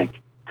 6, I think.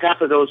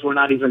 Half of those were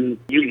not even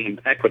union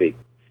equity.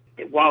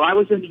 While I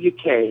was in the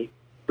UK,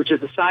 which is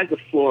the size of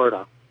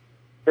Florida,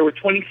 there were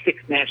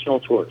 26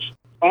 national tours,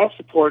 all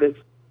supported,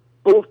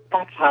 full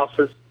packed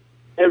houses.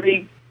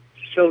 Every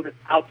show that's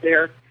out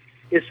there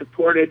is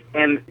supported,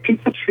 and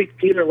people treat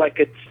theater like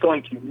it's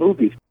going to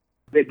movies.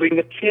 They bring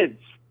the kids.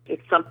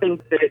 It's something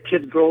that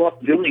kids grow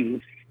up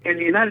doing. In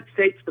the United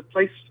States, the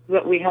place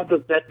that we have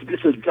that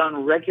this is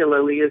done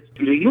regularly is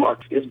New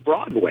York, is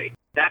Broadway.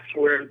 That's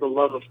where the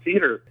love of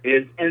theater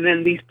is. And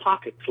then these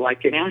pockets,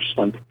 like in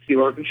Ashland, the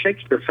Oregon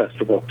Shakespeare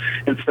Festival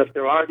and stuff.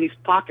 There are these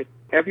pockets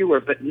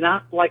everywhere, but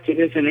not like it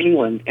is in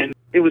England. And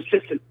it was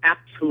just an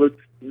absolute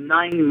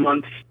 9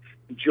 months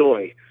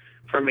joy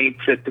for me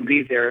to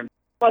be there.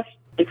 Plus,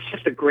 it's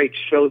just a great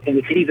show,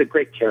 and he's a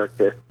great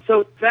character.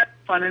 So that's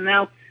fun. And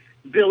now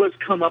Bill has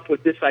come up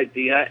with this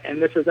idea,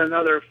 and this is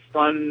another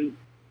fun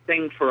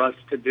thing for us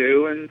to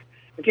do. And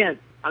again,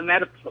 I'm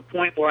at a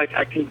point where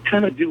I can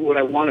kind of do what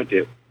I want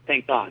to do.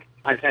 Thank God.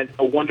 I've had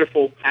a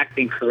wonderful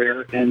acting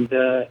career, and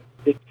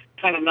it's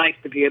kind of nice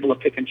to be able to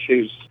pick and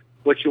choose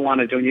what you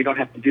want to do, and you don't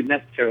have to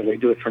necessarily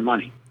do it for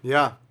money.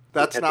 Yeah,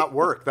 that's not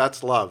work.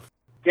 That's love.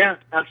 Yeah,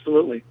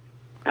 absolutely.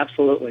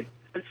 Absolutely.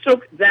 And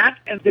so that,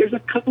 and there's a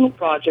couple of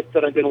projects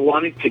that I've been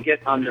wanting to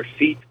get on their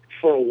feet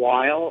for a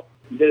while.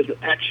 There's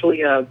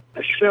actually a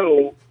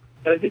show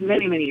that I did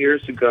many, many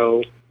years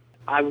ago.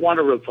 I want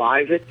to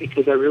revive it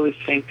because I really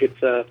think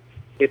it's a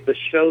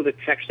show that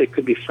actually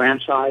could be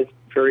franchised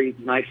very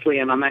nicely,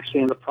 and I'm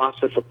actually in the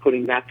process of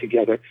putting that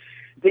together.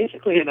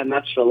 Basically, in a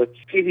nutshell, it's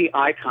TV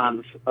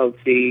icons of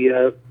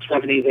the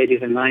 70s,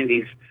 80s, and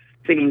 90s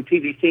singing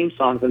TV theme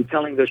songs and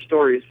telling their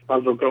stories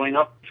of growing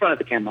up in front of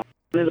the camera.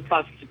 I'm in the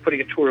process of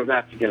putting a tour of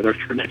that together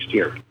for next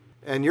year.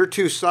 And your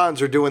two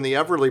sons are doing the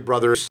Everly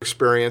Brothers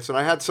experience, and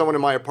I had someone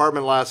in my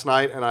apartment last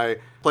night, and I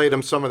played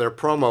him some of their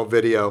promo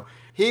video.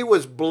 He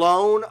was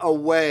blown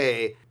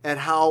away at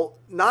how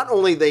not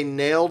only they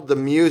nailed the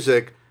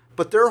music,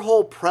 but their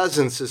whole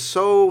presence is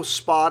so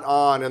spot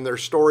on in their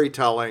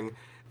storytelling,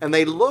 and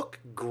they look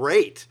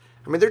great.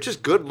 I mean, they're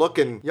just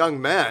good-looking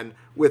young men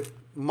with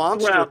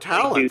monster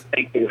talent.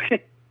 Thank you.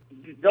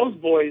 those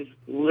boys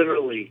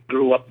literally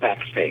grew up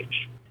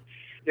backstage.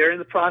 They're in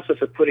the process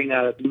of putting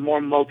more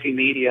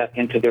multimedia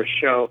into their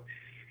show.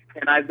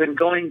 And I've been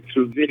going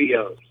through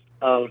videos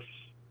of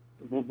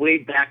way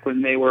back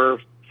when they were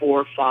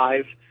 4,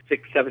 5,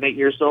 6, 7, 8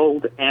 years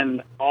old,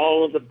 and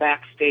all of the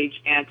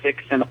backstage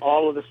antics and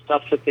all of the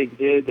stuff that they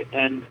did,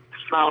 and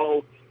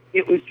how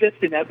it was just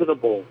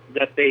inevitable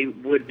that they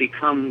would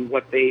become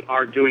what they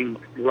are doing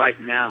right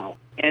now.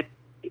 And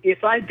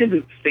if I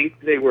didn't think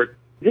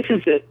this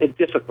is a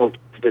difficult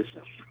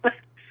business.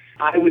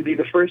 I would be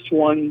the first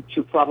one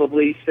to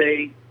probably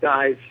say,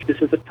 guys, this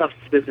is a tough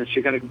business.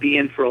 You're going to be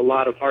in for a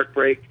lot of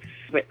heartbreak.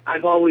 But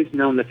I've always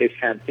known that they've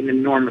had an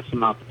enormous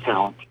amount of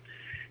talent.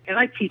 And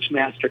I teach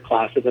master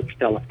classes at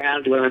Stella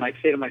Adler, and I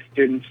say to my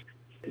students,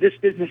 this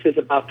business is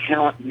about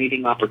talent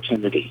meeting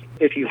opportunity.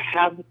 If you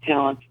have the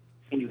talent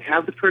and you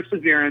have the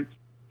perseverance,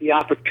 the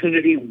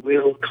opportunity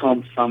will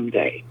come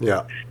someday.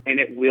 Yeah.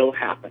 And it will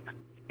happen.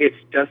 It's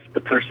just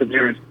the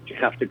perseverance that you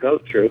have to go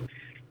through.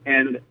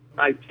 And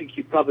I think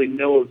you probably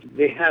know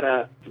they had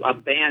a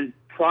band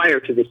prior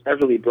to this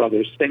Everly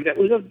Brothers thing that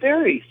was a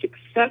very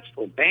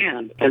successful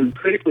band and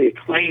critically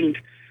acclaimed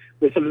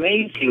with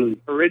amazing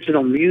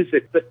original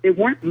music, but they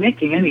weren't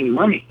making any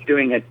money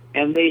doing it.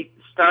 And they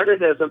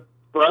started as a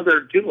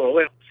brother duo,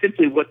 and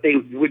simply what they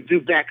would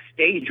do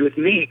backstage with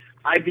me,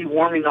 I'd be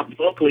warming up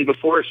vocally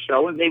before a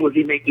show, and they would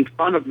be making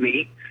fun of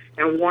me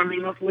and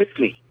warming up with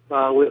me.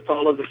 With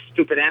all of the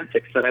stupid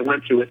antics that I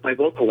went through with my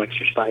vocal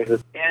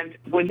exercises. And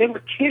when they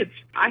were kids,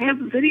 I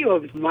have a video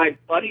of my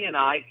buddy and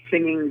I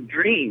singing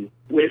Dream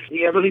with the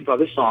Everly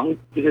Brothers song,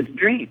 It's a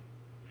Dream.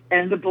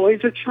 And the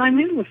boys are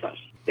chiming in with us.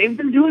 They've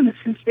been doing this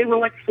since they were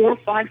like 4,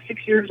 5,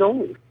 6 years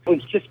old. It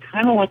was just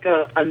kind of like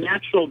a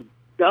natural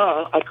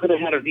duh. I could have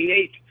had a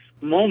V8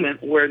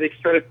 moment where they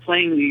started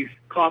playing these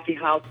coffee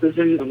houses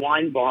and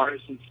wine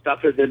bars and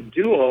stuff as a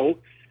duo,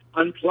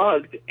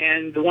 unplugged,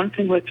 and the one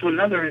thing led to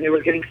another, and they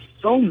were getting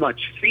so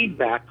much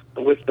feedback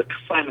with the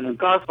Simon and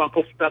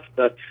Garfunkel stuff,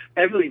 the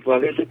Everly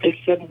Brothers, that they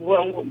said,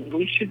 well,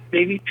 we should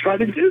maybe try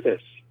to do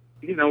this,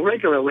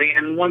 regularly,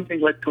 and one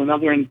thing led to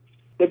another, and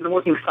they've been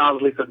working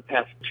solidly for the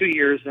past 2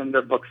 years, and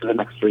they're booked for the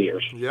next 3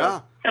 years.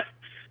 Yeah. So,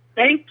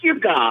 thank you,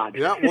 God.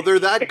 Yeah, well, they're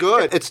that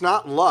good. It's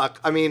not luck.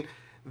 I mean,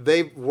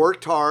 they've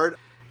worked hard,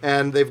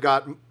 and they've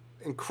got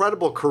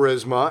incredible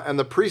charisma, and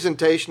the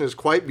presentation is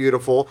quite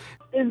beautiful.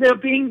 And they're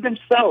being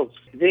themselves.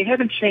 They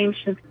haven't changed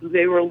since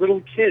they were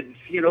little kids,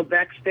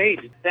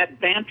 backstage. That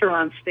banter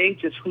on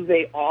stage is who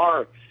they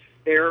are.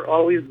 They're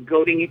always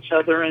goading each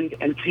other and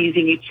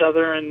teasing each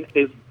other, and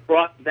they've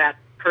brought that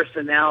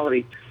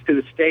personality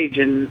to the stage.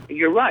 And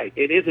you're right,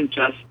 it isn't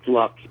just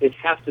luck. It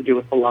has to do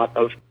with a lot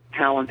of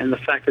talent and the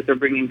fact that they're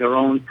bringing their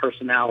own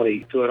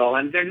personality to it all.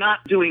 And they're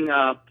not doing,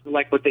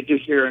 like what they do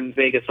here in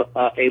Vegas,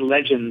 a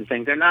legend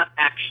thing. They're not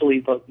actually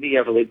the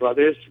Everly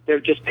Brothers.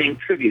 They're just paying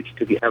tributes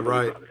to the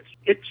Everly Brothers.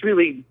 It's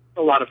really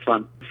a lot of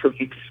fun for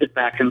me to sit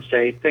back and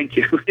say, thank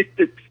you.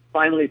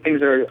 Finally,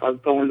 things are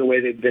going the way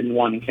they've been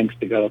wanting things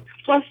to go.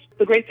 Plus,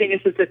 the great thing is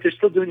that they're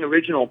still doing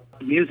original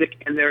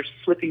music, and they're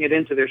slipping it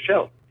into their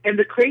show. And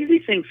the crazy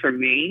thing for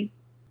me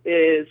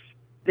is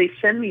they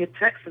send me a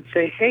text and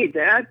say, hey,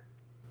 Dad,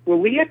 were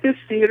we at this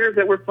theater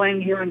that we're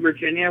playing here in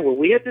Virginia? Were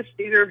we at this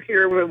theater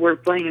here where we're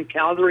playing in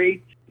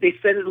Calgary? They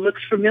said it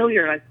looks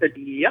familiar. And I said,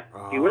 yep,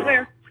 you were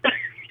there.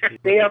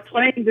 They are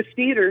playing the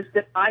theaters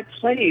that I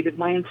played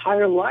my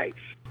entire life.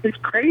 It's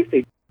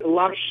crazy. A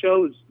lot of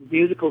shows,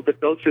 musicals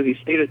that go through these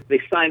theaters,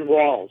 they sign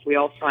walls. We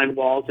all sign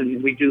walls,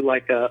 and we do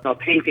like a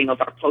painting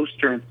of our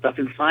poster and stuff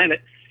and sign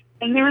it.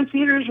 And they're in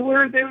theaters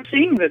where they're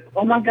seeing this.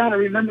 Oh, my God, I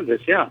remember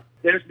this. Yeah,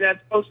 there's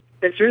that poster.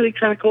 It's really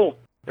kind of cool.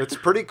 It's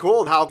pretty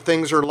cool how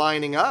things are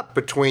lining up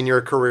between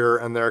your career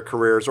and their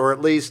careers, or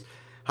at least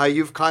how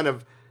you've kind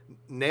of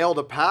nailed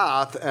a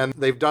path and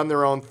they've done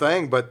their own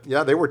thing. But,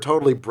 yeah, they were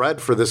totally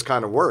bred for this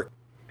kind of work.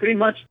 Pretty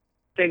much.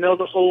 They know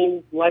the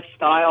whole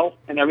lifestyle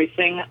and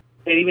everything.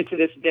 And even to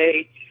this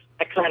day,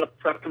 I kind of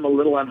prepped them a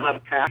little on how to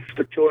pack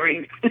for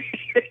touring.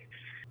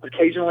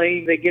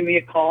 Occasionally, they give me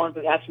a call and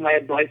ask my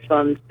advice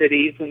on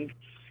cities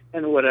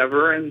and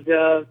whatever. And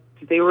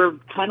they were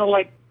kind of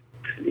like,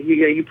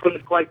 you put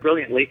it quite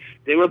brilliantly,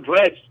 they were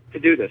bred to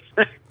do this.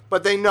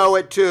 But they know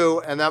it,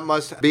 too, and that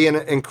must be an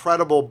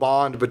incredible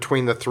bond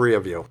between the three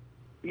of you.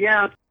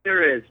 Yeah,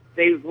 there is.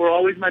 They were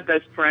always my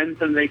best friends,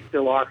 and they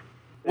still are.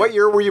 What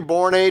year were you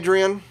born,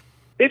 Adrian?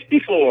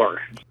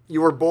 54.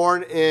 You were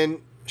born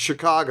in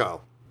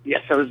Chicago.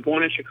 Yes, I was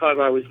born in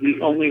Chicago. I was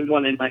the only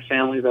one in my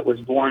family that was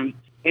born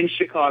in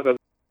Chicago.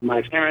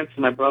 My parents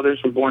and my brothers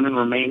were born in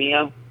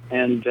Romania,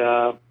 and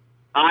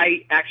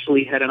I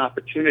actually had an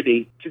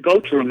opportunity to go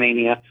to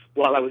Romania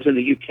while I was in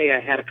the UK. I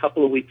had a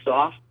couple of weeks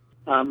off.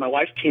 My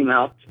wife came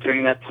out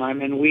during that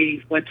time, and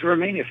we went to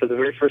Romania for the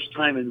very first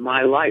time in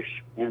my life,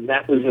 and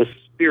that was a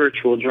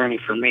spiritual journey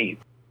for me.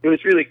 It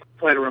was really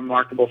quite a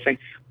remarkable thing.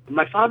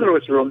 My father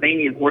was a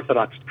Romanian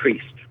Orthodox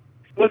priest.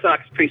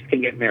 Orthodox priests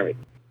can get married.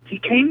 He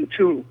came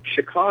to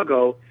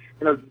Chicago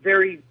in a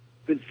very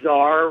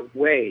bizarre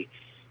way.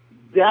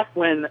 that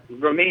when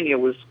Romania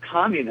was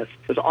communist,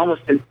 it was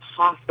almost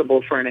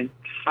impossible for an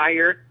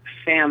entire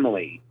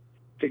family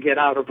to get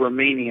out of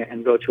Romania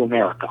and go to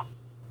America.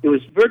 It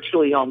was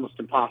virtually almost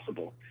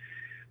impossible.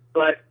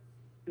 But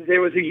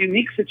there was a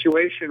unique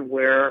situation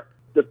where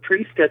the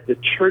priest at the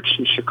church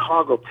in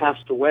Chicago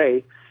passed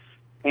away,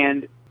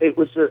 and it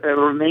was a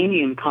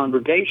Romanian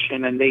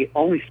congregation, and they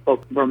only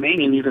spoke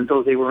Romanian even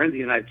though they were in the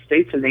United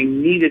States, and they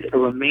needed a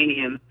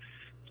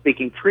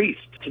Romanian-speaking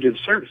priest to do the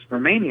service,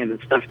 Romanian and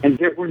stuff. And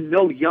there were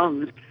no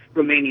young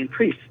Romanian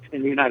priests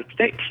in the United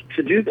States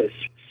to do this.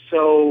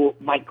 So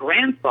my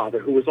grandfather,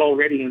 who was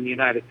already in the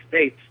United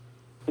States,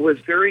 was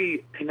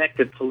very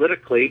connected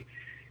politically,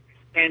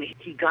 and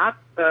he got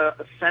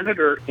a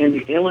senator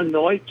in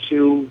Illinois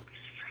to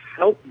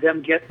help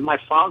them get my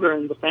father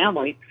and the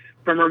family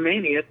from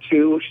Romania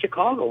to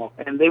Chicago.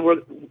 And they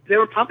were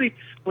probably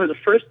one of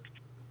the first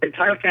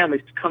entire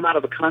families to come out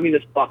of a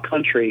communist bloc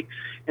country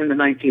in the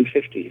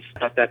 1950s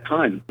at that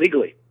time,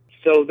 legally.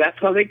 So that's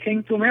how they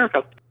came to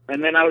America.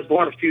 And then I was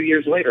born a few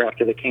years later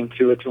after they came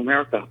to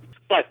America.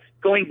 But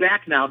going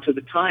back now to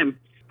the time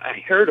I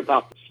heard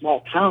about the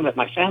small town that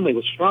my family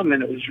was from,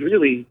 and it was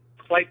really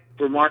quite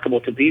remarkable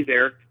to be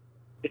there.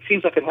 It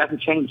seems like it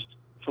hasn't changed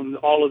from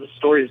all of the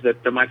stories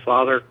that my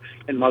father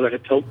and mother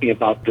had told me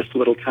about this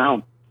little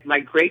town. My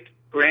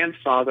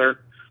great-grandfather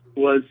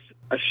was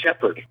a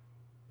shepherd,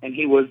 and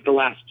he was the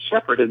last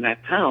shepherd in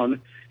that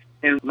town.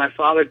 And my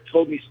father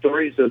told me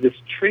stories of this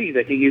tree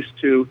that he used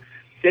to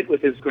sit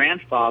with his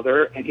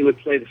grandfather, and he would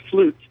play the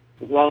flute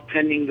while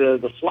tending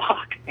the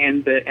flock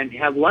and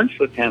have lunch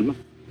with him.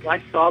 I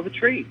saw the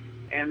tree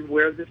and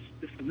where this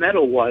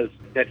meadow was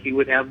that he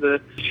would have the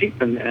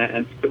sheep, and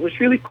it was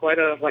really quite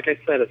like I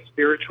said, a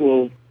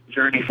spiritual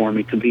journey for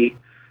me to be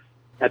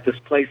at this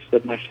place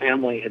that my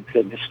family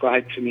had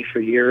described to me for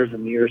years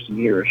and years and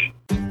years.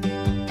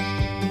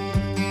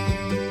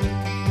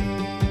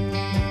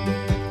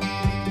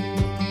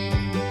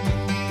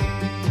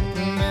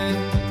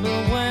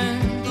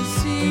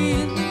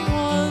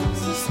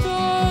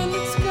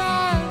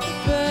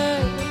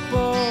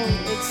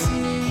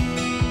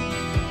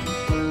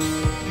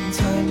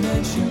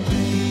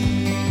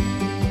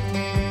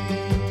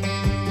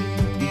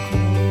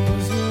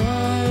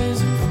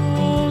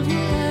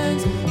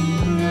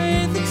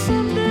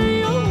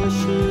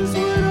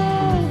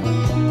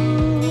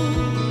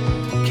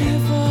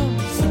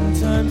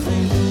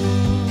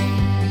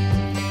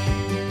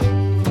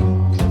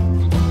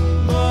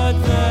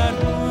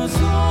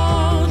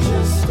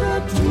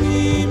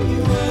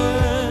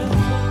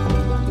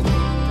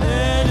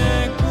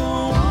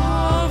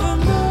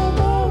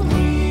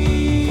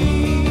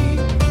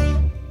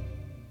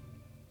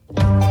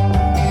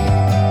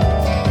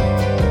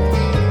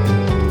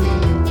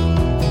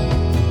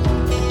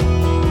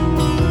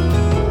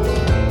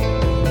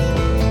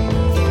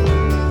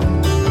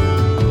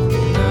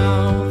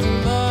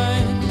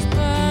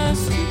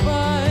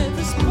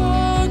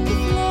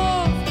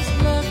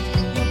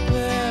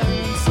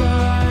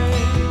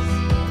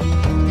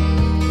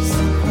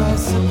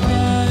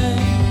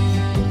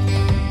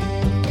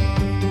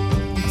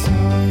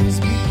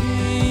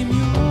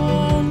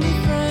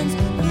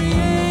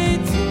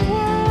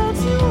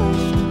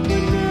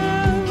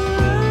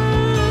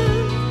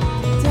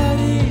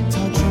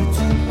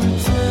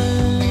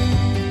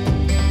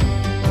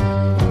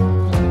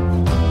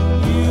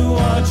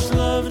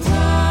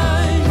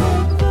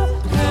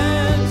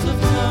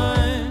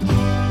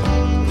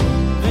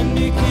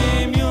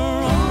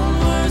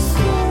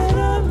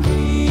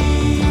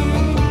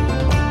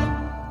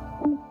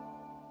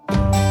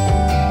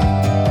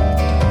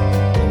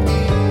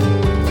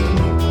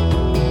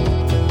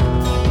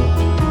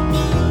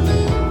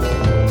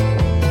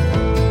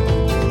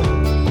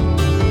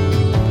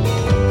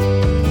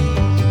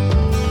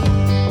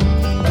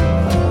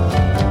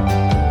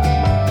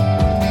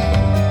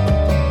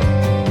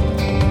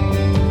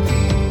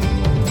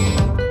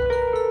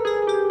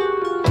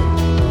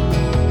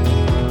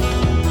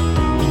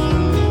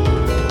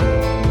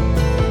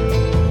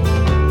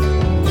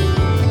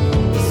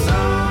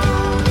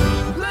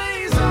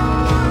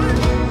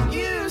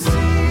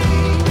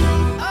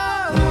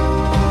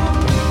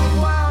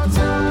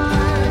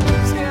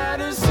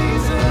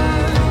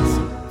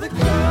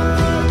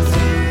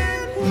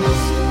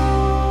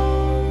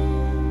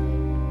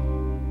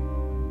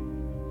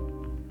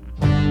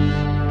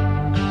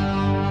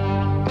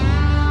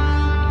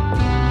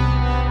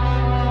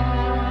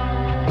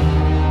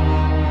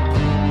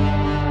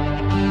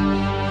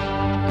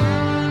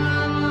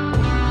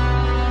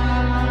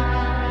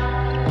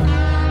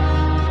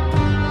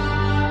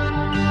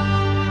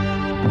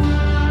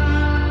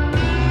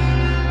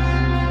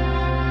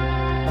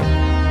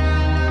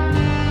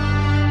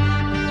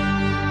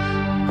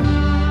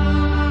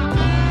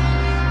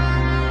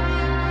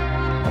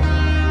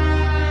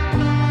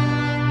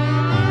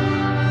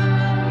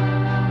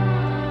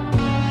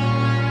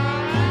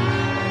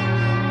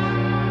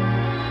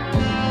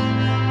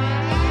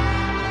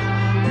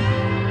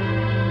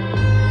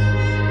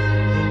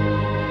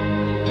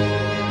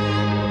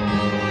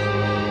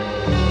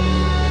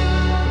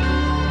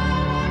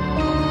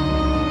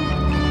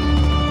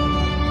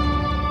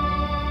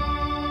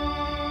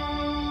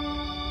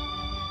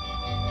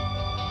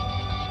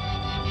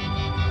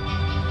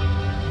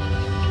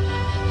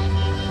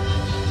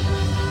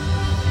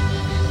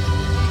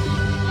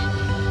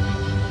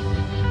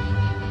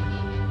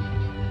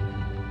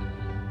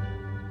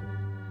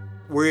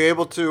 Were you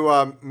able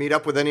to meet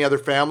up with any other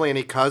family,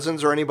 any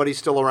cousins or anybody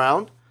still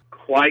around?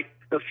 Quite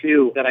a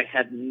few that I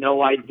had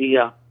no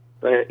idea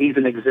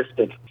even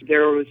existed.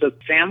 There was a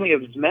family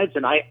of Zmeds,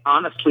 and I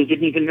honestly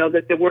didn't even know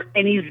that there were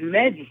any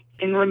Zmeds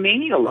in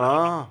Romania left.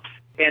 Ah.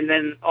 And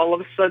then all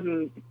of a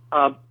sudden,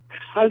 a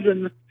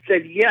cousin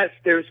said, yes,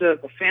 there's a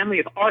family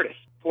of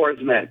artists for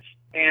Zmeds.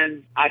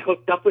 And I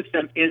hooked up with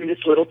them in this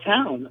little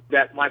town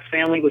that my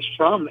family was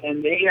from,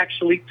 and they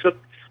actually took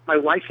my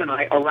wife and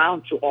I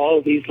around to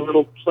all these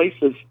little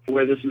places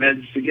where the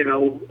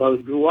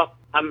Zmeds, grew up.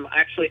 I'm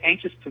actually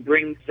anxious to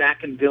bring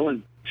Zach and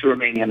Dylan to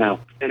Romania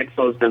now and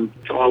expose them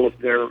to all of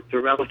their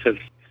relatives.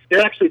 They're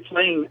actually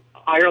playing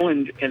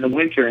Ireland in the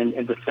winter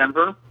in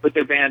December with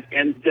their band,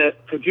 and the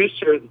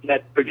producer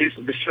that produced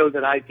the show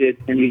that I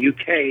did in the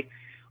UK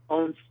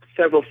owns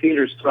several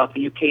theaters throughout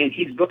the UK, and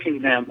he's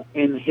booking them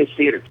in his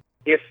theaters.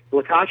 If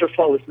La Cage aux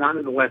Folles is not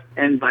in the West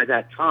End by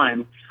that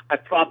time, I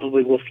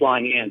probably will fly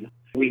in.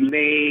 We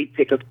may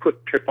take a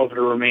quick trip over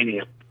to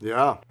Romania.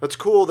 Yeah, that's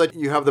cool that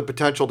you have the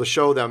potential to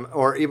show them,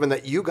 or even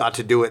that you got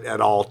to do it at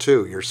all,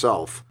 too,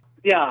 yourself.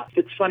 Yeah,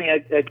 it's funny.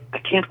 I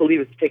can't believe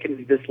it's taken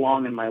me this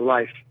long in my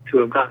life to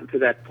have gotten to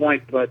that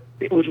point, but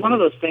it was one of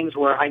those things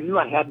where I knew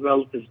I had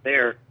relatives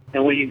there,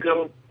 and when you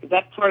go to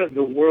that part of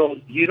the world,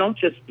 you don't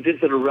just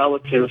visit a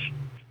relative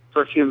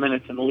for a few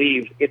minutes and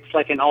leave. It's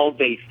like an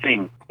all-day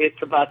thing.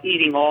 It's about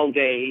eating all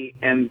day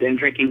and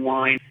drinking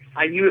wine.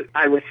 I knew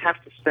I would have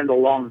to spend a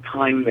long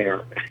time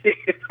there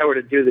if I were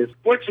to do this.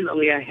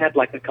 Fortunately, I had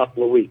like a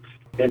couple of weeks,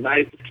 and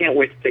I can't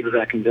wait to take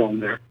Zach and Dylan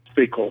there. It's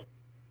pretty cool.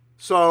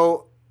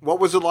 So what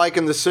was it like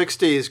in the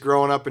 60s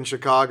growing up in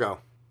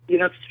Chicago?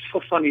 It's so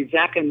funny.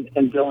 Zach and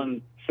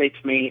Dylan say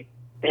to me,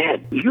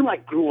 Dad, you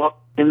grew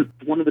up in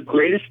one of the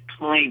greatest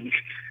times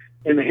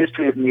in the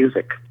history of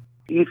music.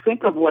 You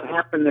think of what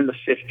happened in the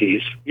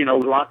 50s,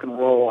 rock and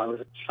roll. I was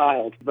a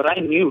child, but I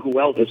knew who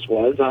Elvis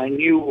was. I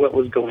knew what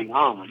was going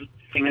on.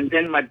 And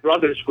then my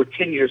brothers were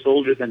 10 years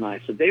older than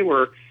I, so they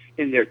were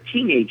in their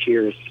teenage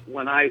years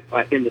when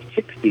in the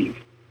 60s,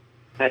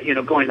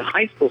 going to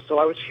high school. So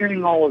I was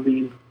hearing all of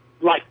these,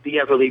 like the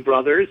Everly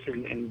Brothers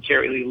and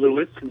Jerry Lee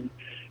Lewis. And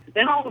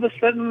then all of a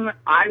sudden,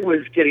 I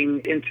was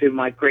getting into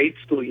my grade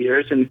school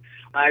years, and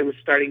I was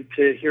starting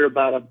to hear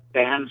about a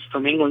band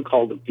from England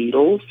called the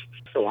Beatles.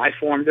 So I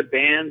formed a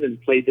band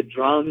and played the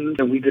drums,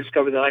 and we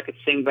discovered that I could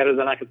sing better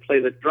than I could play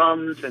the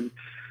drums. And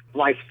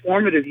my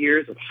formative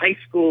years of high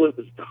school, it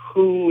was The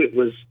Who, it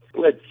was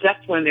Led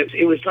Zeppelin.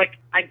 It was like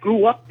I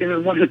grew up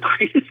in one of the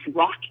greatest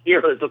rock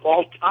eras of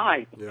all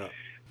time. Yeah.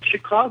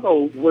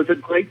 Chicago was a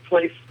great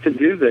place to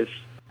do this.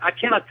 I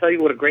cannot tell you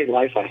what a great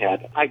life I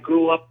had. I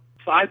grew up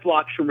 5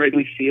 blocks from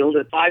Wrigley Field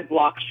and 5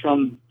 blocks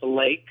from the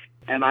lake.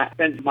 And I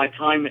spent my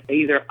time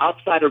either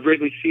outside of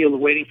Wrigley Field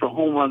waiting for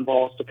home run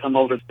balls to come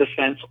over the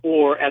fence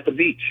or at the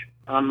beach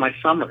on my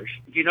summers.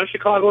 Do you know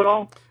Chicago at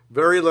all?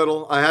 Very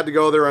little. I had to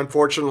go there,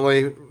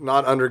 unfortunately,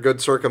 not under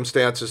good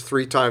circumstances,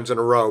 3 times in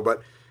a row.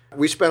 But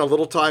we spent a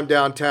little time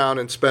downtown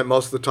and spent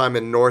most of the time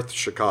in North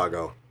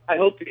Chicago. I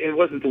hope it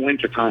wasn't the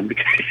winter time.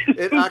 Because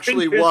it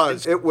actually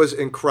was. It was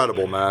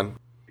incredible, man.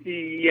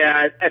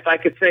 Yeah, if I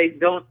could say,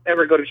 don't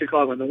ever go to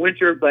Chicago in the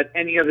winter, but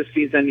any other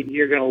season,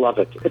 you're going to love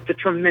it. It's a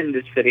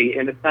tremendous city,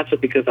 and it's not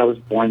just because I was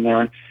born there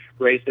and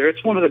raised there.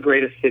 It's one of the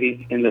greatest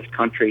cities in this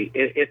country.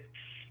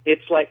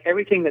 It's like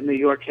everything that New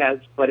York has,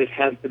 but it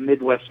has the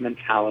Midwest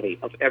mentality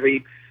of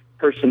every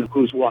person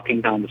who's walking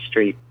down the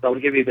street. They'll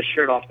give you the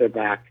shirt off their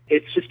back.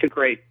 It's just a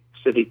great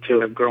city to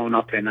have grown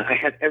up in. I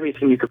had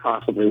everything you could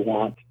possibly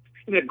want.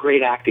 I had a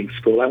great acting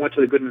school. I went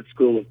to the Goodman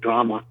School of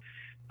Drama,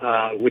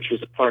 which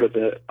was a part of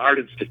the Art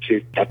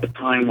Institute at the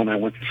time when I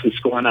went to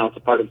school, and now it's a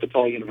part of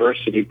DePaul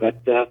University.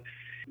 But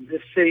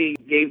this city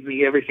gave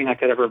me everything I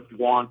could ever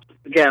want.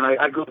 Again,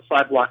 I grew up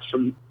 5 blocks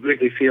from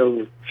Wrigley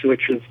Field,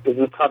 which is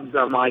the Cubs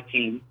are my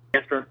team.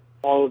 After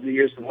all of the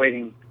years of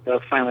waiting,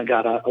 finally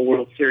got a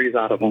World Series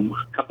out of them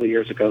a couple of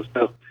years ago.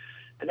 So,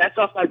 and that's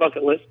off my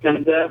bucket list.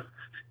 And the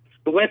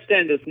West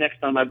End is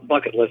next on my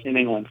bucket list in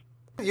England.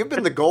 You've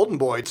been the golden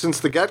boy since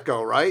the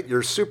get-go, right?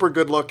 You're super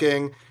good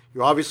looking.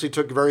 You obviously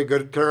took very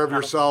good care of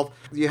yourself.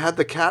 You had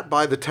the cat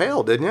by the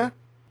tail, didn't you?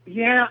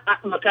 Yeah,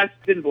 look, I've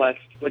been blessed.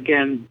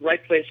 Again,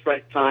 right place,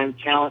 right time,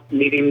 talent,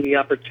 meeting the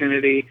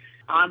opportunity.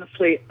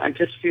 Honestly, I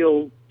just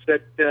feel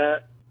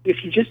that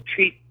if you just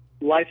treat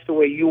life the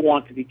way you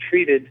want to be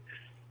treated,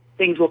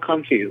 things will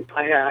come to you.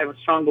 I'm a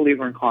strong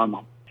believer in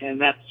karma,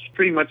 and that's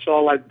pretty much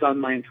all I've done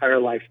my entire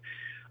life.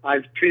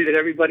 I've treated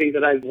everybody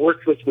that I've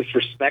worked with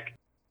respect.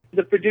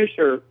 The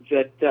producer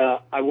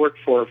that I worked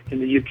for in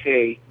the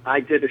UK, I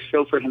did a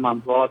show for him on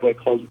Broadway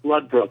called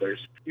Blood Brothers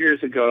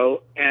years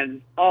ago,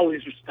 and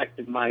always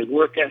respected my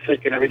work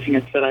ethic and everything,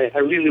 and said, I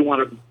really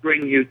want to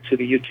bring you to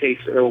the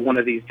UK for one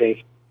of these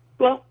days.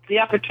 Well, the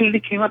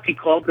opportunity came up. He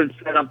called and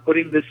said, I'm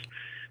putting this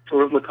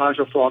tour of La Cage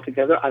aux Folles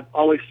together. I've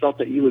always felt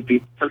that you would be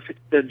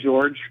perfect,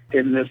 George,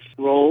 in this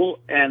role,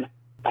 and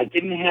I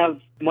didn't have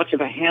much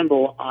of a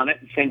handle on it,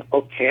 and saying,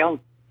 okay, I'll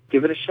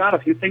give it a shot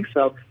if you think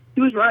so.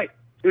 He was right.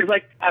 It was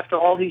like after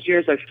all these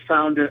years, I've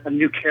found a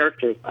new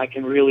character I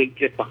can really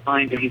get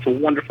behind, and he's a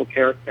wonderful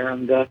character.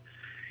 And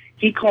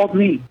he called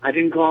me. I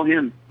didn't call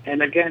him.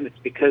 And again, it's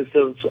because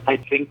of, I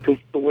think, of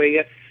the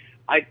way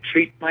I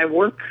treat my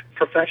work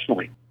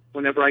professionally.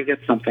 Whenever I get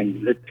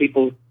something, that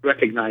people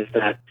recognize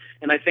that.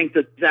 And I think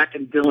that Zach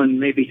and Dylan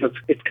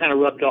it's kind of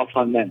rubbed off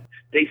on them.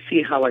 They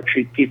see how I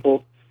treat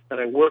people that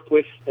I work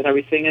with and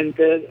everything. And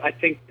I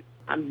think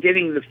I'm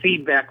getting the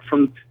feedback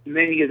from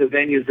many of the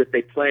venues that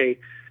they play.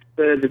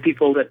 The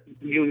people that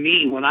knew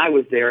me when I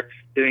was there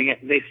doing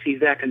it, they see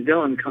Zach and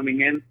Dylan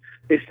coming in.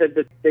 They said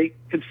that they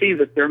can see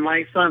that they're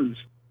my sons.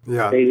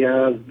 Yeah.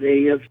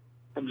 They have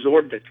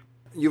absorbed it.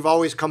 You've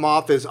always come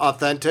off as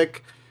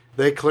authentic.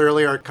 They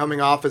clearly are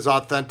coming off as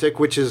authentic,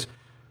 which is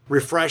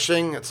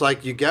refreshing. It's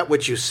like you get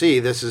what you see.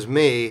 This is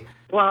me.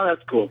 Well,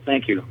 that's cool.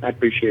 Thank you. I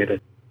appreciate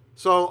it.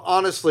 So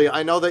honestly,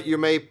 I know that you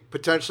may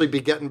potentially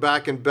be getting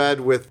back in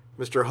bed with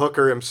Mr.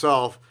 Hooker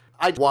himself.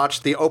 I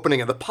watched the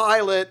opening of the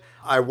pilot.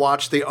 I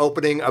watched the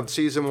opening of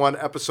season 1,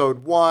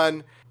 episode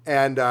 1.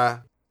 And,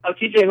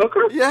 T.J.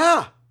 Hooker?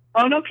 Yeah.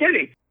 Oh, no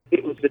kidding.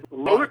 It was a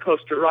roller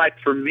coaster ride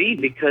for me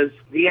because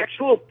the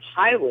actual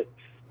pilot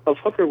of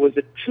Hooker was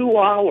a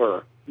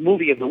 2-hour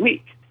movie of the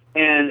week.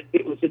 And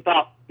it was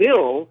about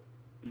Bill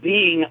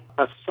being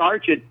a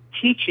sergeant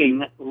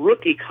teaching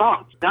rookie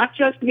cops, not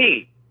just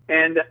me.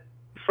 And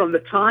from the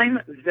time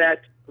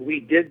that we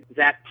did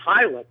that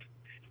pilot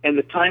and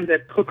the time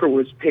that Hooker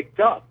was picked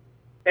up,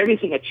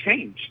 everything had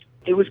changed.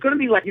 It was going to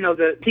be like,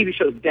 the TV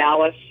show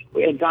Dallas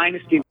and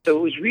Dynasty. So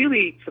it was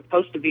really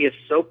supposed to be a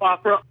soap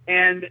opera.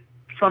 And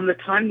from the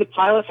time the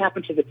pilot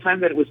happened to the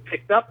time that it was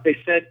picked up, they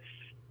said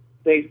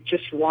they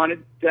just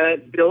wanted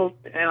Bill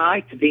and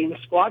I to be in the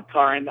squad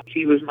car, and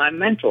he was my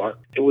mentor.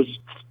 It was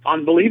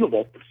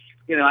unbelievable.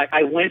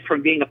 I went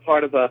from being a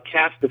part of a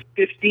cast of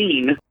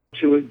 15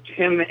 to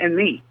him and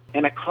me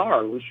in a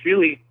car. It was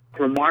really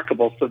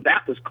remarkable. So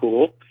that was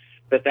cool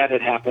that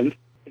had happened.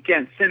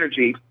 Again,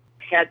 synergy.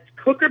 Had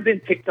Hooker been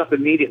picked up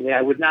immediately,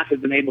 I would not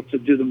have been able to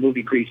do the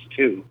movie Grease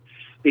 2,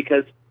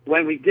 because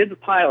when we did the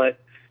pilot,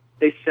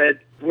 they said,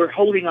 we're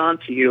holding on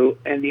to you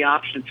and the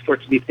options for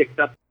it to be picked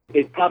up.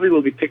 It probably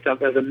will be picked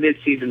up as a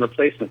mid-season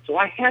replacement. So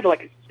I had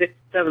like a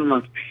 6-7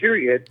 month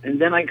period,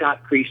 and then I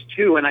got Grease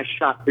 2, and I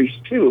shot Grease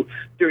 2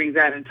 during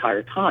that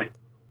entire time.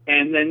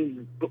 And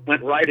then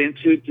went right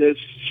into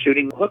just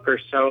shooting Hooker.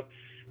 So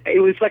it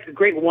was like a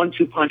great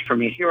 1-2 punch for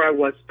me. Here I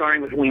was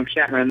starring with William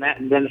Shatner and that,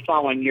 and then the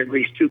following year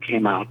Grease 2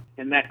 came out,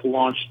 and that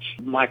launched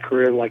my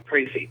career like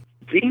crazy.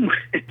 Being,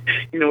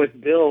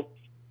 with Bill,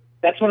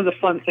 that's one of the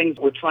fun things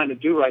we're trying to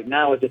do right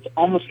now. Is it's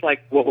almost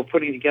like what we're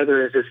putting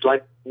together is it's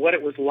like what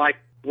it was like,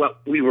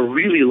 what we were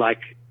really like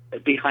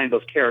behind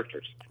those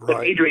characters. Right.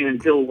 What Adrian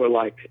and Bill were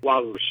like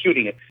while we were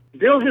shooting it.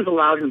 Bill has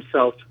allowed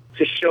himself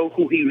to show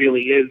who he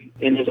really is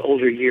in his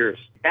older years.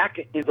 Back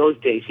in those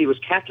days, he was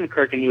Captain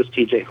Kirk and he was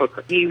T.J.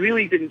 Hooker. He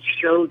really didn't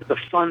show the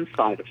fun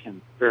side of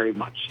him very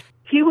much.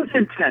 He was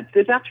intense.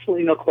 There's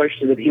absolutely no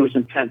question that he was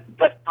intense.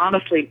 But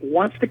honestly,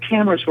 once the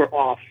cameras were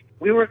off,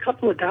 we were a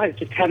couple of guys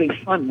just having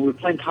fun. We were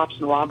playing cops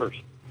and robbers,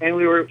 and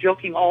we were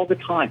joking all the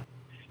time.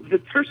 The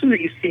person that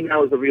you see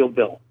now is the real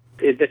Bill,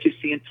 that you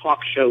see in talk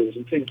shows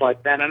and things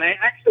like that. And I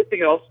actually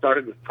think it all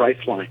started with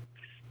Priceline,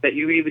 that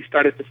you really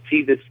started to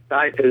see this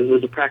guy that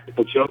was a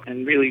practical joke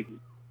and really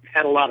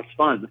had a lot of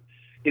fun,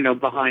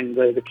 behind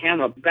the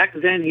camera. Back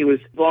then, he was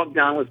bogged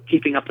down with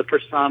keeping up the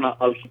persona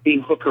of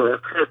being Hooker or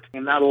Kirk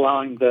and not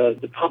allowing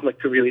the public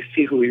to really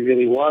see who he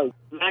really was.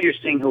 Now you're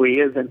seeing who he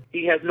is, and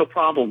he has no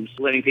problems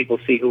letting people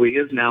see who he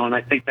is now, and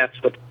I think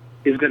that's what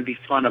is going to be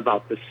fun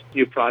about this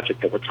new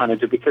project that we're trying to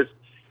do, because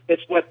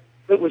it's what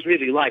it was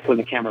really like when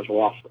the cameras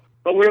were off.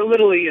 But we're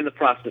literally in the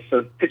process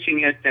of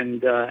pitching it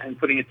and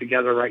putting it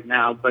together right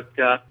now, but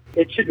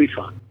it should be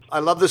fun. I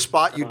love the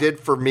spot you did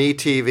for Me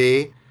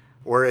TV,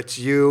 where it's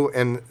you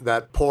and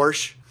that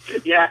Porsche.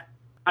 Yeah,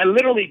 I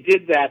literally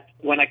did that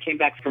when I came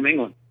back from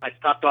England. I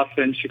stopped off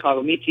in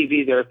Chicago. Me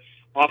TV, their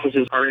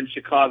offices are in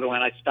Chicago,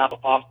 and I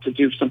stopped off to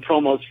do some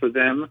promos for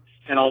them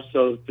and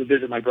also to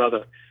visit my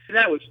brother. And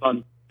that was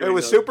fun. It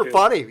was super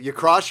funny. You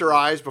cross your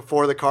eyes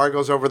before the car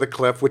goes over the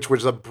cliff, which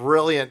was a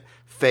brilliant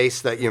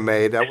face that you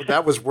made.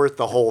 That was worth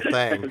the whole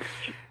thing.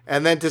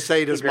 And then to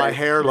say, does my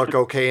hair look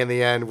okay in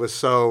the end was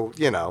so,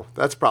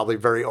 that's probably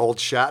very old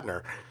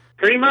Shatner.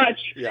 Pretty much.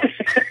 Yeah.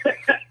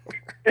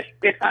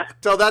 Yeah.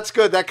 So that's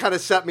good. That kind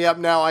of set me up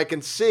now. I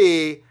can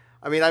see,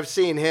 I've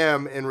seen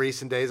him in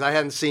recent days. I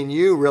hadn't seen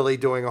you really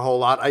doing a whole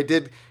lot. I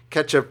did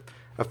catch a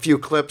few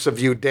clips of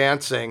you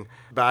dancing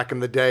back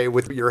in the day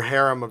with your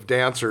harem of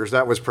dancers.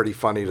 That was pretty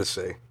funny to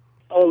see.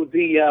 Oh,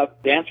 the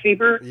Dance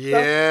Fever stuff?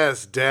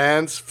 Yes,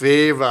 Dance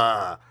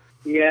Fever.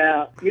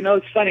 Yeah.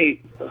 It's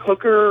funny.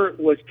 Hooker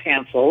was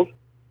canceled.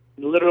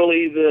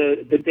 Literally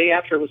the day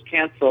after it was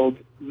canceled,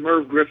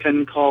 Merv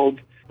Griffin called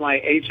my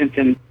agent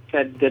and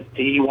said that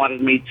he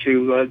wanted me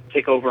to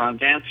take over on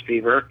Dance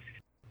Fever.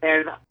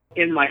 And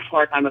in my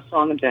heart, I'm a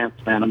song and dance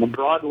man. I'm a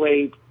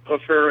Broadway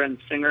puffer and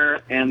singer.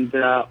 And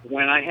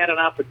when I had an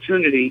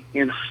opportunity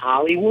in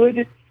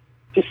Hollywood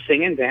to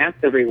sing and dance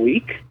every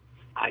week,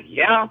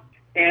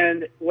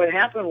 And what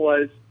happened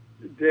was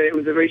that it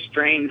was a very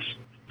strange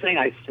thing.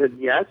 I said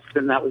yes,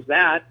 and that was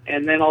that.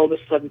 And then all of a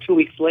sudden, 2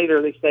 weeks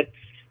later, they said,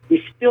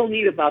 we still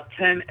need about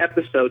 10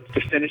 episodes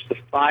to finish the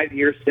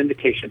 5-year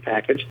syndication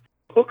package.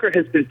 Hooker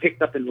has been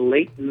picked up in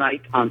late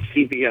night on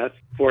CBS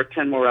for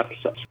 10 more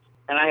episodes.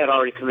 And I had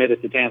already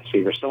committed to Dance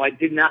Fever, so I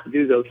did not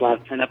do those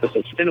last 10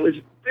 episodes. And it was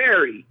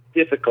very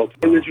difficult.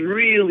 It was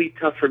really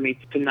tough for me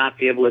to not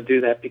be able to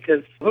do that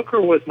because Hooker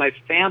was my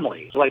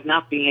family. Like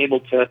not being able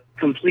to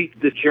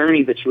complete the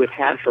journey that you had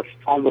had for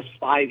almost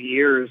 5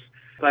 years,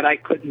 but I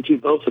couldn't do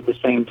both at the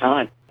same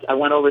time. I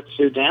went over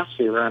to Dance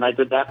Fever, and I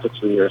did that for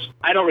 2 years.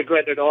 I don't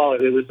regret it at all.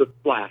 It was a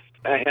blast.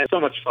 I had so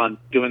much fun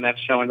doing that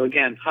show. And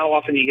again, how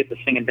often do you get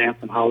to sing and dance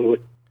in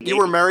Hollywood? You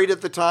were married at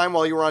the time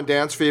while you were on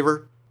Dance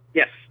Fever?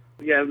 Yes.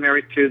 Yeah,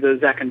 married to the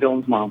Zach and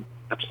Dylan's mom.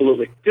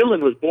 Absolutely.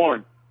 Dylan was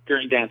born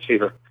during Dance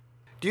Fever.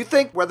 Do you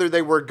think whether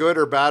they were good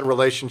or bad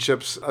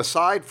relationships,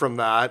 aside from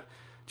that,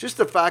 just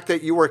the fact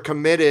that you were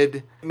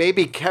committed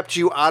maybe kept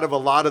you out of a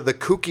lot of the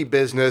kooky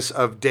business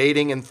of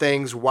dating and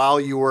things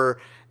while you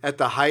were at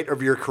the height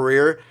of your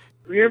career?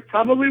 You're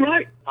probably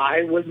right.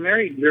 I was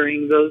married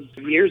during those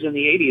years in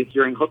the 80s,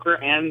 during Hooker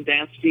and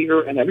Dance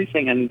Fever and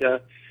everything. And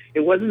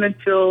it wasn't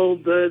until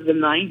the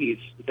 90s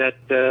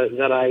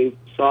that I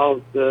saw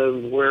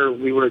where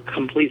we were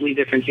completely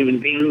different human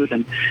beings,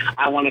 and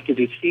I wanted to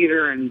do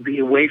theater and be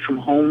away from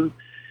home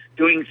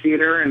doing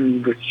theater,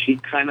 and she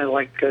kind of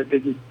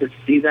didn't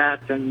see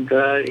that, and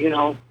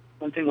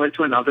one thing led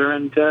to another,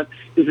 and it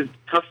was a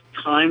tough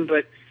time,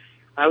 but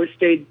I always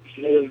stayed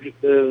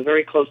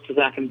very close to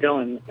Zach and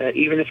Dylan.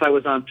 Even if I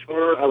was on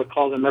tour, I would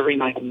call them every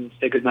night and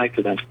say goodnight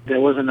to them. There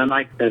wasn't a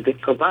night that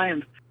didn't go by,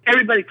 and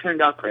everybody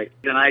turned out great.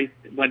 Then I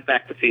went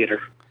back to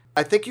theater.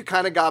 I think you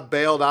kind of got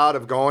bailed out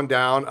of going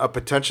down a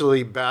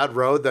potentially bad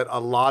road that a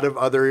lot of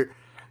other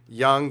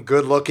young,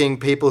 good-looking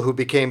people who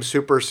became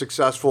super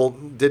successful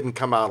didn't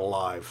come out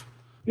alive.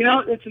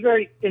 It's a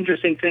very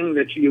interesting thing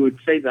that you would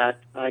say that.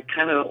 I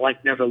kind of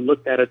never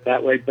looked at it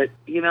that way, but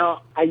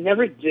I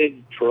never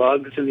did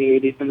drugs in the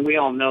 80s, and we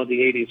all know the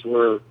 80s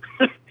were,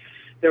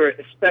 they were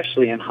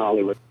especially in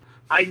Hollywood.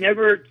 I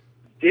never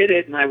did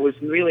it, and I was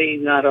really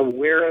not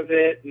aware of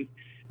it. And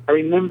I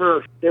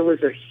remember there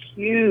was a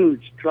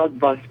huge drug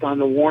bust on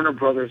the Warner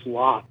Brothers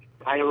lot.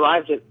 I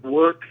arrived at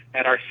work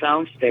at our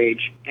soundstage,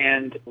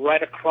 and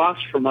right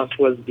across from us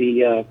was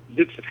the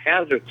Dukes of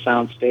Hazzard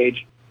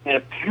soundstage. And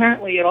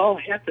apparently it all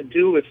had to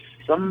do with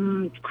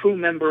some crew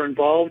member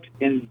involved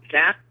in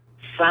that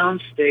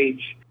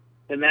soundstage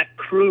and that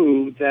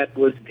crew that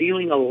was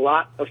dealing a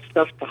lot of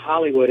stuff to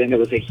Hollywood. And it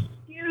was a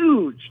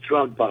huge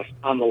drug bust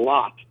on the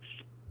lot.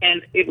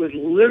 And it was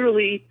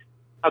literally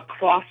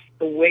across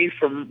the way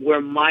from where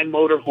my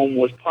motorhome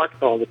was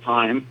parked all the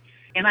time.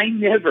 And I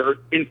never,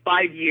 in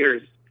 5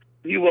 years,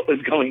 knew what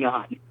was going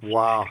on.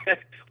 Wow.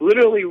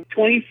 Literally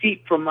 20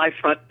 feet from my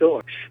front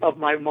door of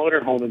my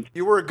motorhome.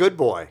 You were a good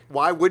boy.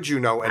 Why would you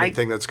know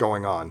anything that's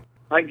going on?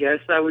 I guess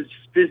I was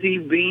busy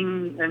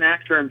being an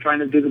actor and trying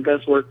to do the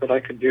best work that I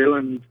could do.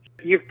 And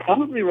you're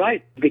probably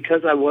right.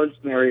 Because I was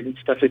married and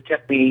stuff, it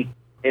kept me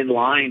in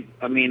line.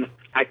 I mean,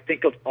 I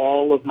think of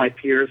all of my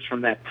peers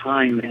from that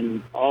time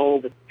and all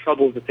the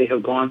trouble that they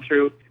have gone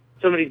through.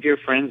 So many dear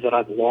friends that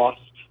I've lost.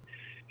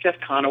 Jeff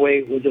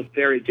Conaway was a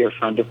very dear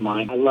friend of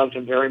mine. I loved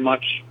him very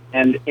much.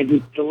 And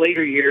in the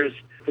later years,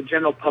 the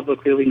general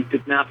public really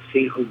did not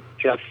see who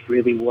Jeff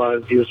really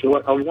was. He was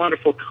a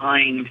wonderful,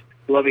 kind,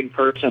 loving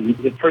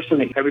person. The person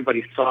that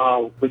everybody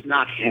saw was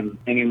not him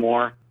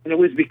anymore. And it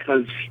was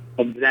because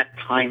of that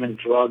time and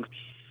drugs.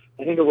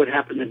 I think of what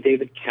happened to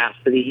David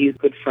Cassidy. He's a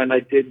good friend.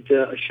 I did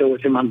a show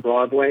with him on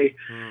Broadway.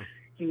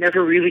 He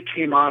never really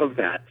came out of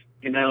that.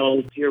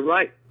 You're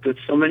right. But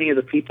so many of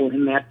the people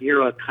in that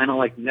era kind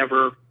of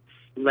never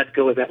let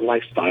go of that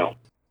lifestyle.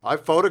 I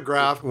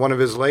photographed one of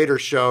his later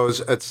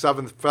shows at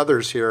Seventh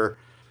Feathers here.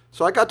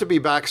 So I got to be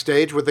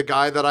backstage with the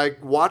guy that I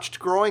watched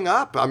growing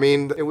up. I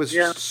mean, it was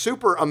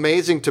super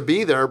amazing to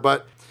be there,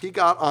 but he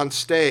got on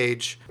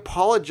stage,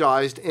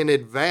 apologized in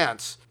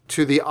advance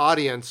to the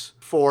audience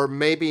for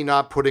maybe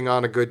not putting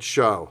on a good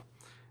show.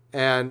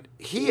 And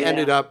he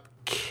ended up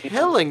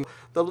killing.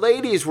 The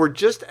ladies were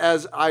just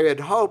as I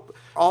had hoped,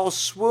 all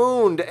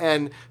swooned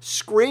and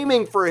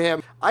screaming for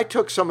him. I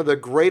took some of the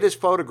greatest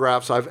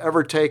photographs I've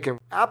ever taken,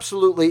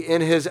 absolutely in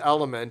his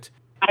element.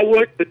 I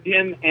worked with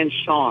him and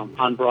Sean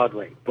on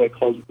Broadway,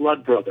 called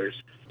Blood Brothers.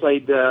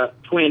 Played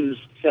twins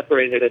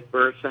separated at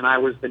birth, and I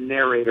was the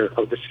narrator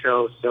of the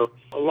show. So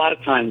a lot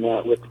of time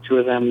with the two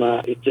of them,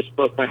 it just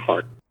broke my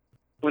heart.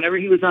 Whenever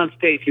he was on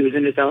stage, he was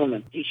in his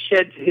element. He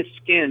shed his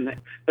skin,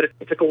 but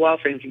it took a while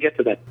for him to get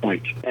to that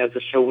point as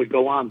the show would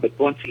go on. But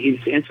once he's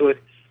into it,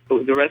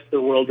 the rest of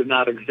the world did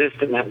not exist,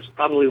 and that was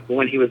probably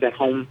when he was at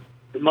home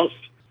the most.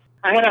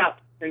 I had an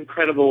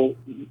incredible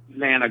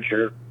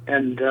manager,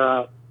 and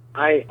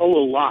I owe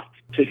a lot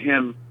to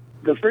him.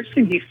 The first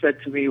thing he said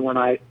to me when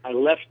I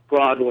left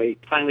Broadway,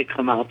 finally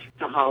come out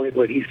to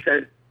Hollywood, he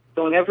said,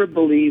 "Don't ever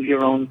believe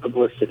your own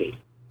publicity.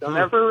 Don't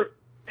ever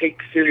take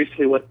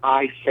seriously what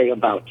I say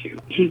about you."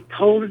 He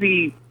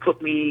totally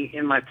put me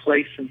in my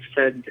place and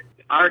said,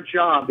 Our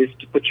job is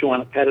to put you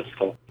on a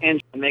pedestal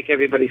and make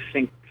everybody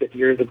think that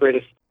you're the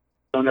greatest.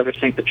 Don't ever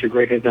think that you're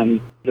greater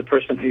than the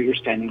person who you're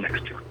standing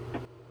next to.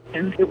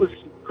 And it was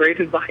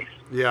great advice.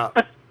 Yeah.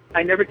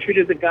 I never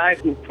treated the guy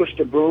who pushed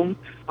a broom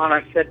on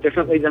our set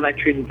differently than I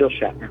treated Bill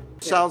Shatner.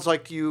 Sounds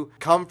like you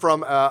come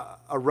from a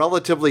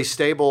relatively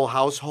stable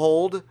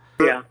household.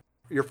 Yeah.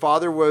 Your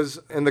father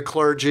was in the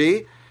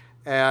clergy,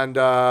 and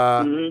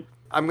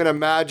I'm going to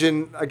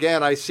imagine,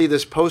 again, I see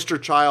this poster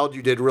child.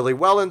 You did really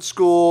well in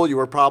school. You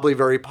were probably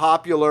very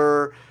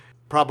popular,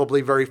 probably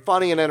very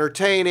funny and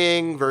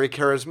entertaining, very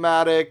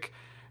charismatic,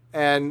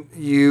 and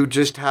you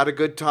just had a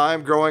good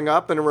time growing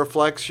up, and it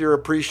reflects your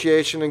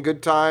appreciation and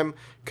good time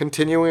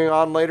continuing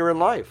on later in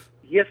life.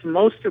 Yes,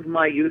 most of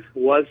my youth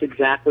was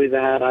exactly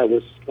that. I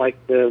was like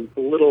the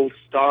little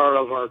star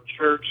of our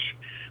church.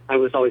 I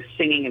was always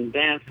singing and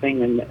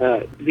dancing, and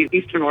the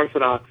Eastern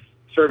Orthodox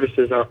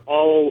services are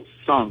all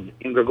sung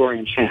in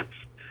Gregorian chants.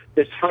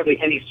 There's hardly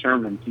any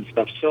sermons and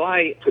stuff. So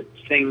I could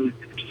sing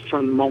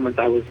from the moment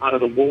I was out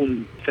of the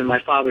womb, and my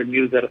father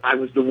knew that I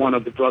was the one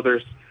of the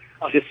brothers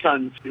of his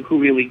sons who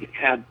really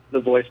had the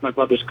voice. My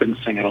brothers couldn't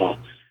sing at all.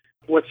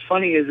 What's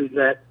funny is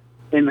that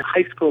in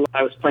high school,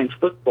 I was playing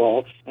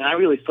football, and I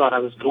really thought I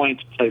was going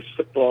to play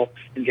football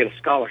and get a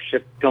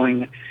scholarship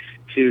going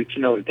to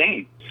Notre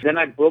Dame. Then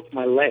I broke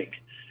my leg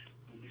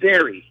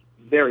very,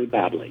 very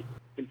badly.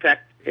 In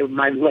fact,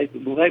 my leg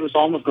was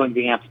almost going to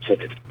be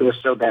amputated. It was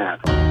so bad.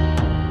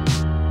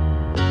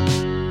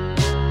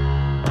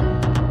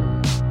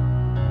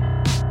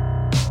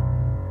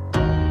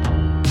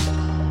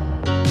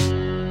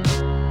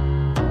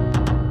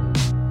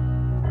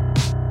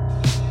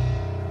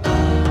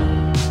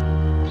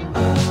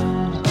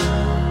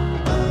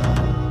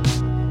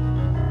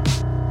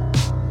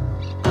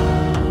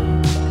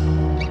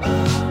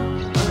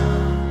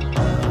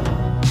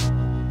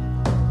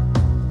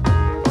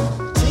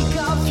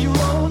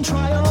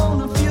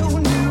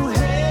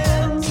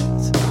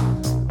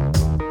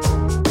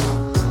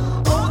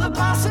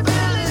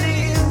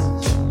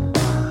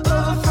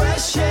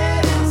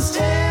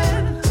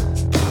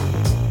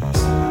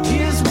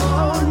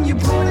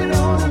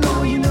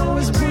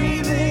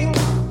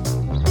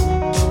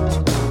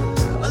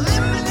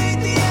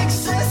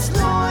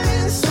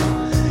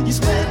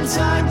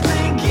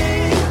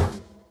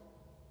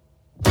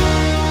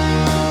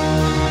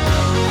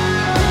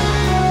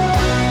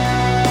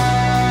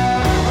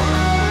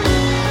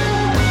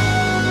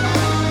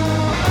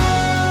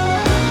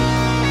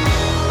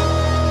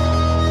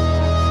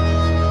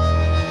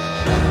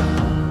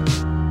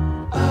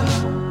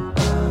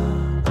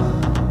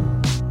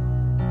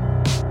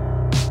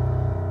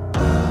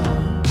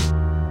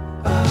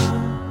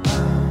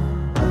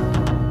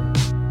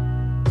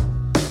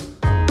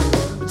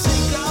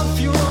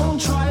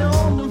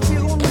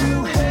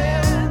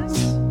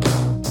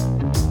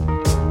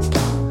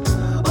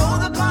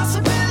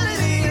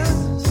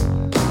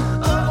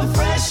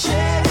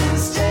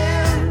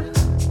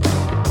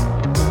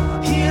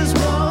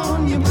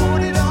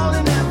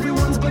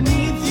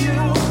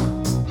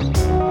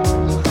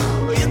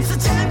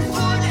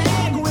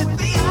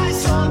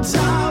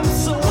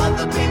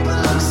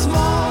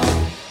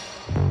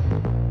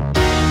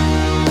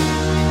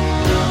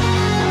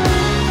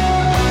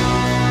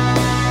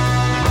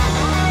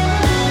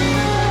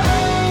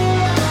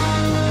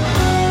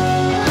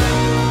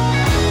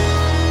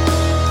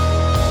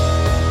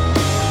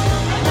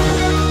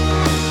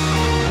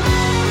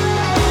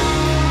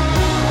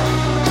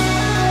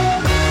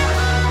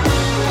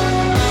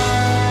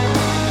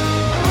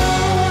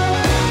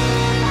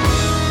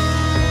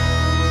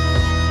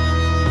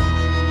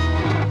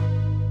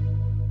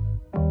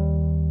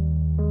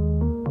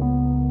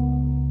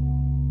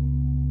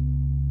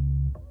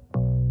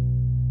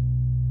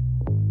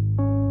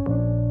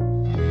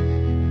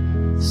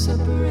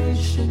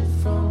 Separation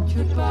from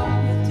your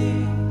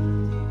body.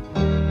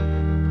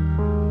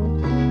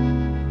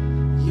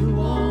 You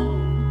won't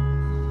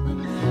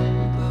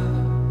remember.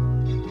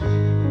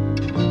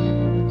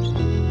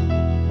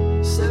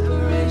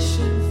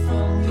 Separation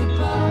from your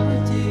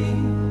body.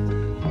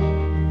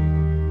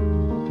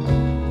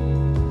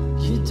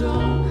 You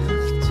don't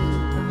have to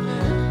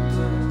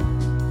remember.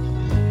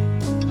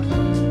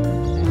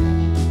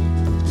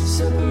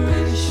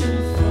 Separation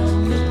from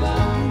your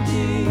body.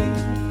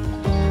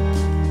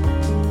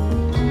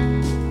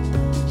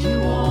 You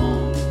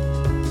won't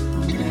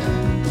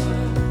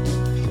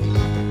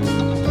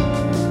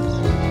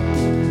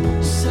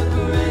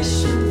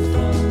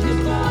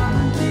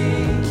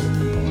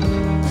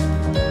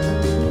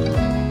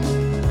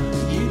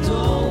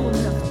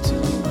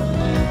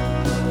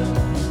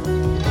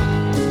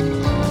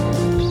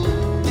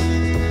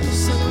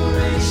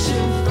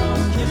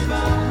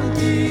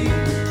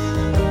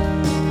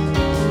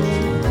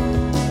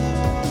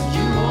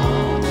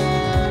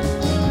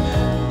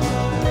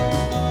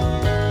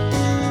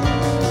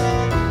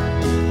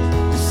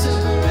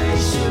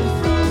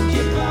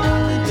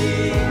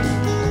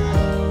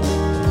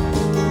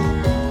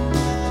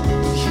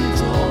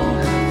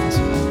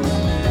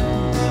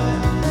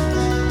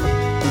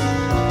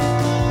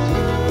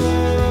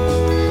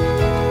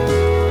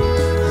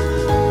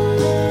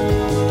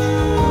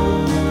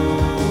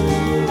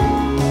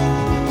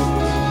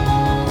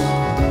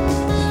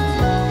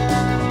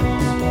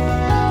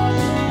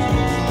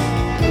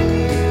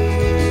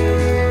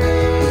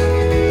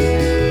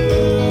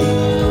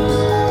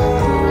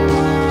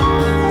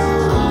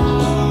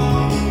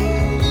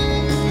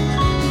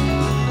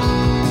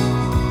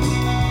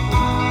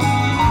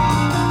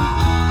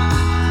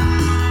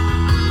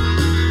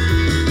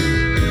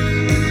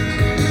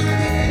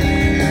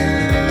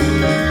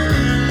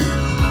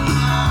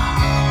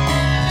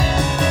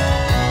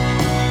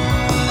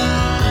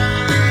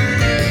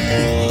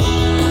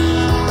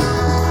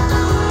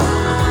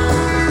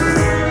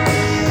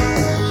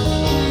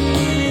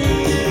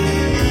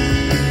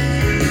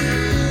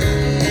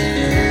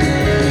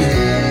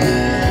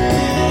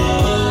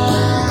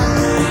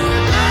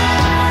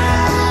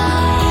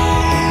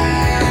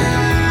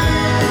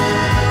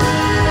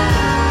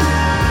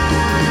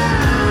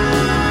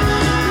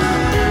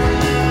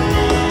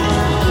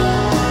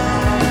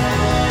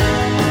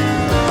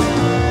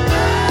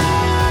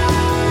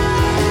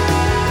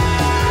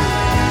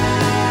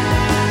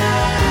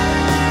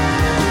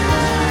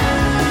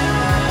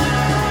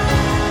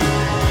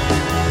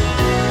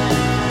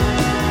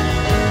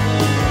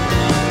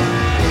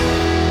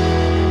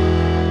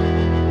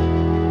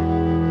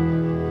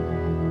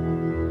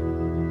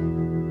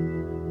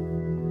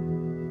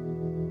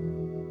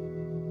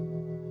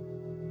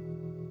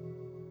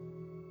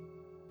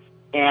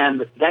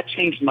And that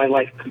changed my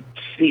life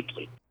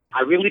completely.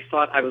 I really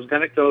thought I was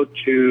going to go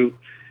to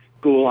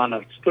school on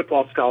a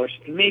football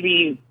scholarship,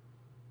 maybe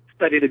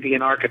study to be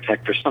an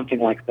architect or something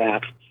like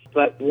that.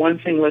 But one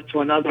thing led to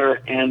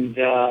another, and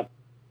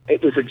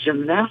it was a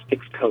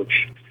gymnastics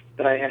coach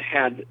that I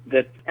had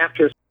that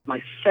after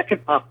my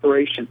second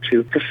operation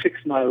to fix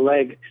my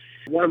leg,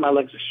 one of my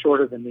legs was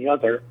shorter than the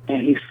other,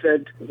 and he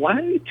said, why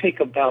don't you take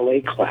a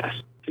ballet class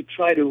to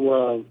try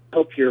to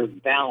help your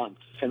balance?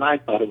 And I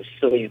thought it was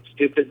silly and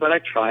stupid, but I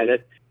tried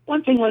it.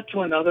 One thing led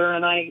to another,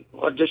 and I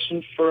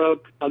auditioned for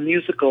a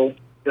musical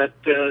that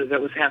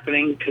was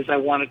happening because I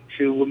wanted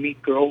to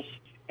meet girls.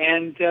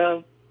 And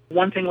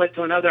one thing led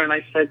to another, and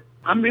I said,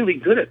 I'm really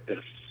good at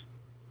this.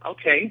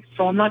 Okay,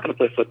 so I'm not going to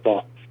play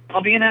football.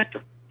 I'll be an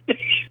actor. The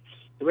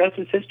rest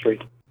is history.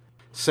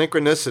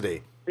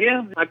 Synchronicity.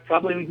 Yeah, I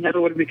probably never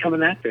would have become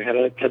an actor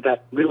had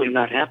that really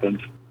not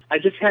happened. I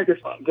just had this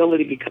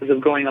ability because of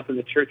growing up in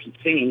the church and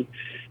singing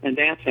and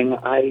dancing.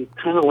 I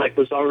kind of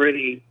was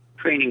already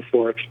training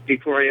for it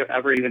before I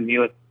ever even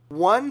knew it.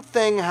 One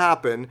thing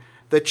happened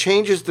that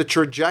changes the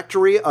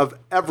trajectory of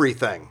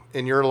everything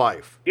in your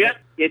life. Yeah,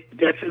 it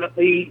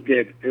definitely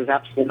did. There's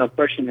absolutely no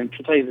question. And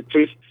to tell you the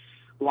truth,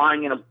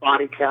 lying in a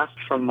body cast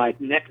from my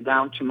neck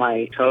down to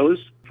my toes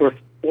for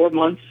 4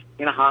 months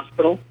in a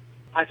hospital,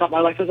 I thought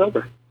my life was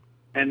over.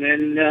 And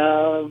then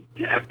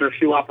after a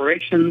few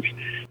operations,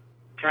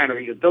 trying to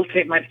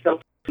rehabilitate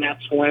myself, and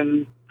that's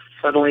when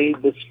suddenly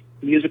this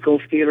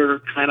musical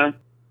theater kind of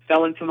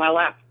fell into my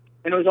lap.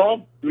 And it was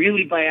all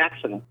really by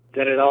accident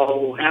that it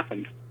all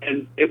happened.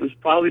 And it was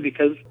probably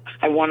because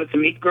I wanted to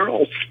meet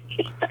girls.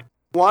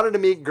 Wanted to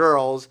meet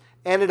girls,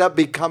 ended up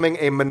becoming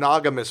a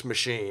monogamous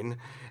machine,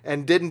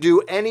 and didn't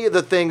do any of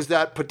the things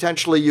that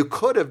potentially you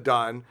could have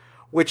done,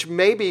 which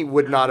maybe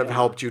would not have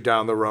helped you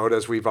down the road,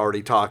 as we've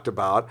already talked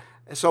about.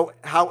 So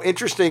how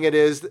interesting it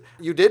is that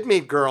you did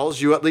meet girls.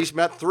 You at least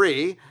met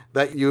 3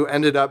 that you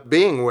ended up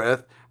being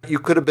with. You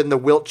could have been the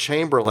Wilt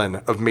Chamberlain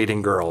of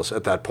meeting girls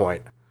at that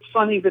point.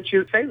 Funny that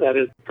you say that.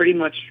 It's pretty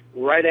much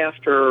right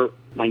after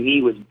my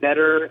knee was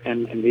better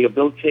and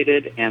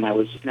rehabilitated, and I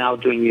was now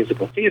doing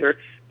musical theater.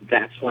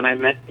 That's when I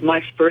met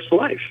my first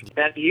wife.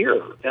 That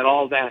year that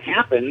all that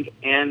happened,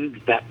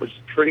 and that was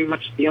pretty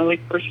much the only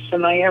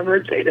person I ever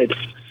dated.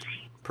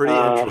 Pretty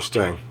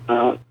interesting.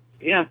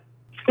 Yeah.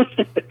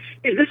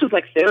 Hey, this was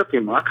like therapy,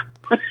 Mark.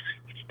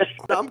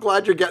 I'm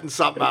glad you're getting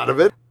something out of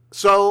it.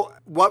 So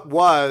what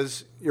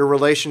was your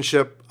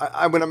relationship?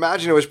 I would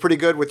imagine it was pretty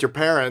good with your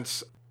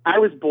parents. I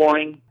was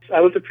boring.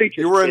 I was a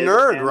preacher's You were a kid,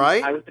 nerd, and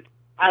right?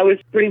 I was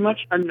pretty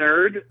much a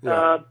nerd.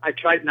 Yeah. I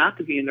tried not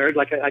to be a nerd.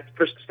 Like I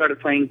first started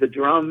playing the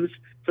drums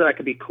so that I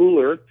could be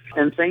cooler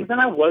and things. And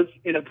I was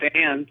in a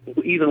band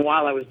even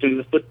while I was doing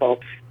the football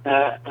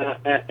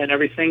and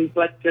everything.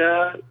 But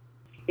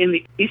in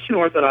the Eastern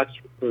Orthodox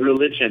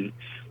religion,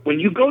 when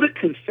you go to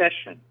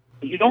confession,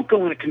 you don't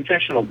go in a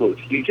confessional booth.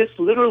 You just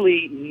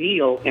literally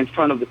kneel in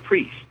front of the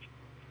priest,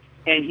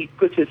 and he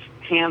puts his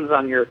hands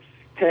on your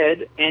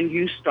head, and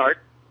you start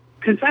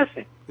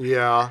confessing.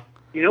 Yeah.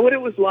 You know what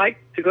it was like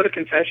to go to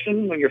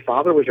confession when your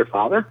father was your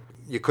father?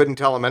 You couldn't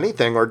tell him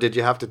anything, or did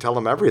you have to tell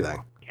him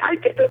everything? I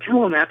didn't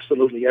tell him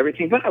absolutely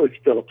everything, but I was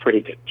still a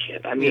pretty good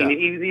kid. I mean,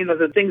 you know,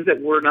 the things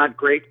that were not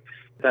great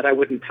that I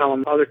wouldn't tell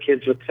him, other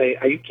kids would say,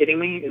 "Are you kidding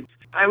me?"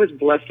 I was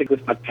blessed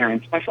with my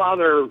parents. My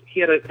father, he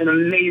had an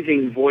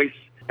amazing voice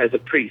as a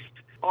priest.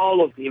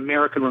 All of the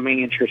American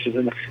Romanian churches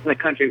in the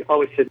country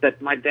always said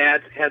that my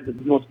dad had the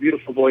most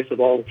beautiful voice of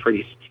all the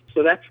priests.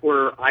 So that's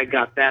where I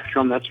got that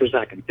from. That's where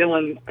Zach and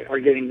Dylan are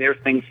getting their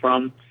thing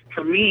from.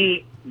 For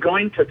me,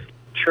 going to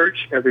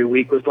church every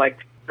week was like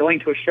going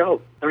to a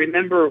show. I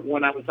remember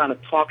when I was on a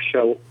talk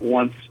show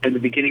once in the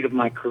beginning of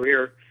my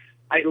career,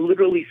 I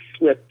literally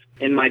slipped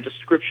in my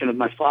description of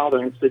my father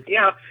and said,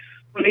 yeah,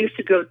 when I used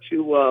to go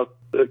to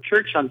the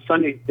church on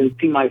Sunday and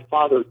see my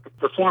father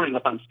performing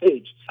up on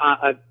stage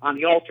on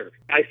the altar,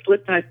 I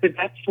slipped and I said,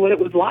 that's what it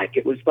was like.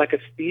 It was like a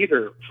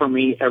theater for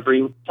me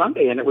every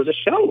Sunday, and it was a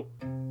show.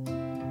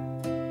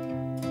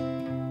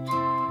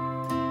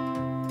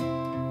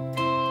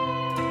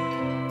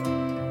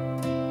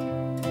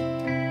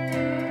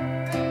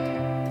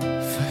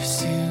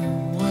 First you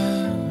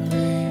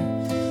worry,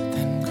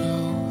 then go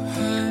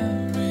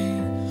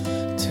hurry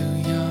to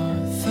your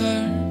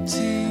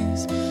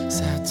 30s.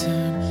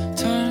 Saturn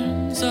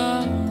turns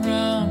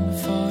around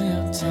before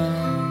your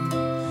time.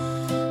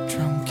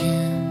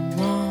 Drunken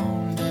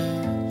wander,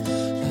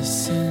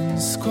 listen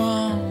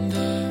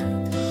squander,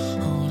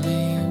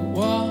 holy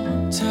water.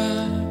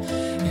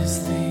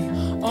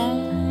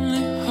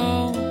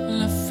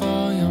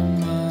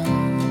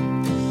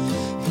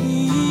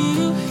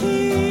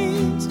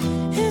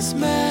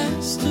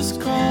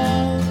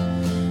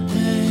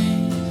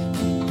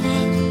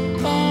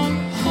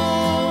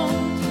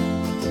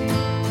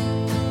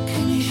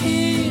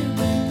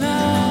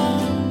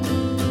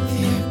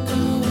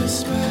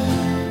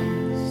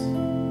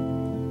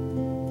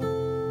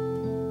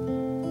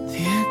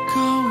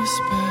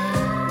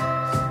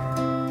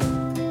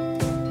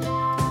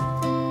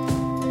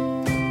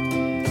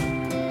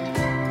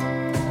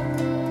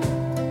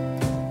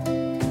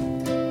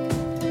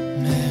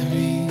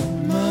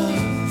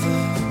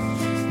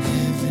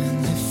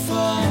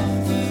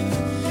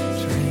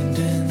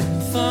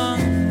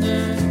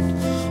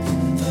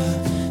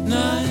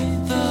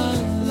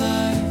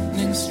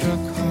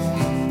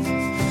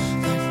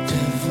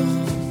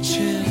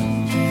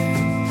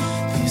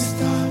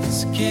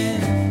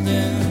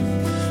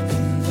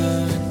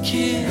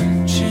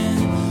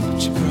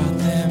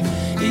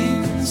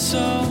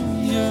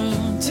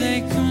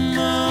 take him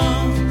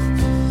off.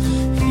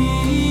 He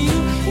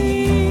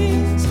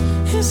heeds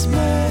his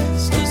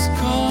master's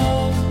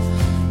call.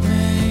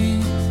 May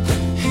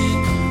he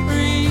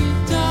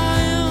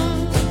redial.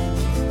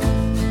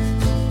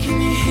 Can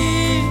you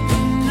hear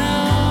me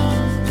now?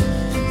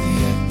 The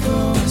echo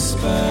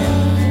whispers.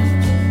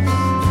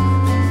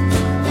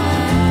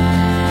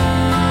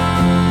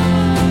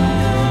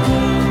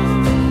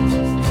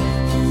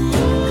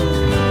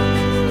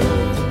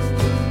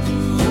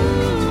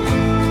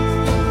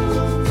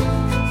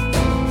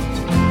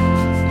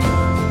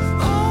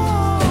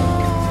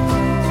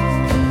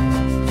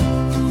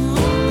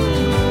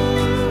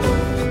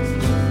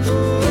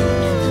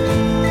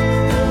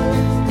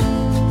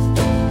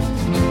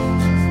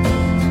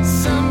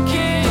 Some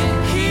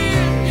can't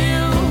hear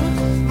you,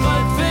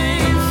 but they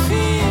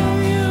feel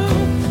you.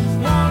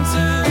 Want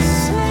to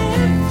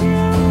slip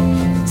through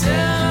the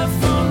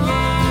telephone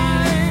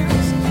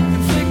lines,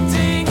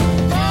 inflicting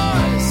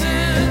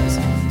poisons.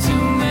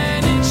 Too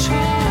many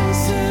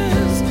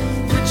choices.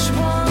 Which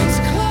one's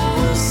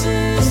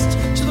closest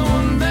to the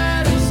one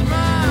that is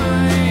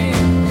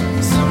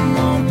mine? Some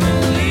won't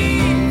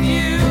believe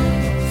you.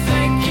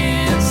 They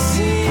can't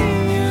see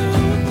you,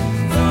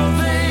 though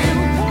they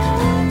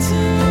want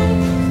to.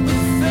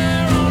 With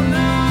their own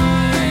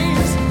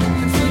eyes,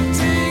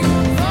 inflicting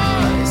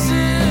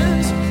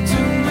poisons.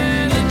 Too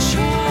many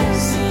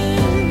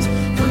choices.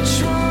 Which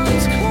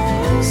one's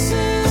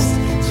closest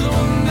to the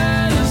one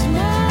that is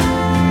mine?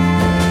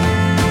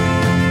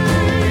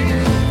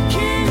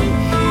 Can you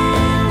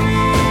hear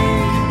me?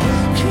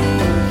 Can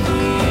you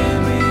hear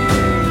me?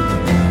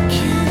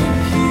 Can you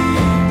hear me? Can you hear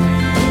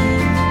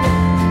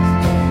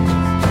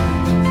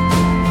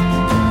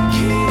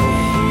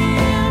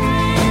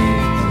me?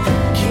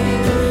 Can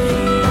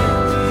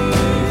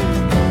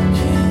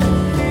you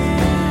hear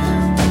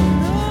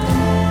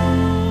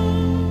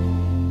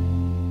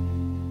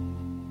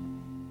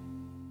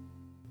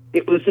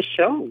It was a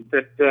show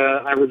that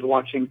I was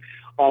watching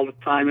all the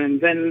time.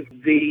 And then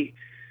the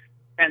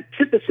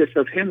antithesis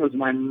of him was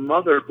my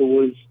mother, who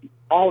was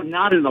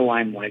not in the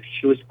limelight.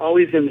 She was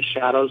always in the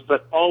shadows,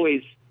 but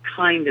always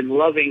kind and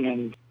loving.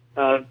 And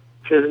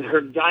to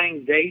her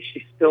dying day,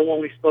 she still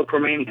only spoke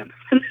Romanian.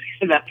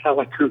 And that's how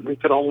we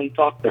could only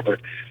talk to her.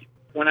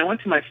 When I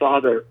went to my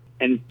father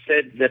and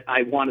said that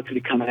I wanted to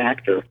become an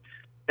actor,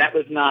 that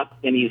was not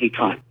an easy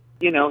time.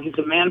 You know, he's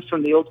a man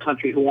from the old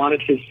country who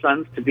wanted his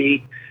sons to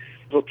be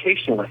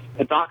vocationalists,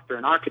 a doctor,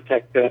 an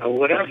architect,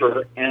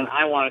 whatever, and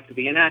I wanted to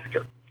be an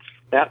actor.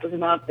 That was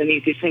not an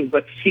easy thing,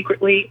 but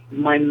secretly,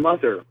 my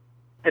mother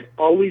had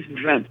always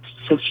dreamt,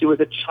 since she was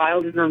a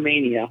child in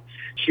Romania,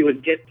 she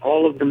would get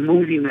all of the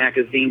movie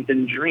magazines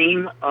and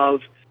dream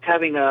of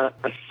having a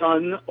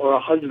son or a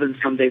husband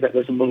someday that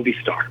was a movie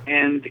star.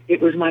 And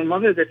it was my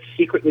mother that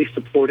secretly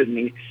supported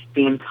me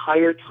the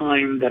entire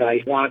time that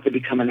I wanted to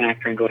become an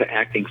actor and go to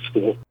acting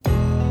school.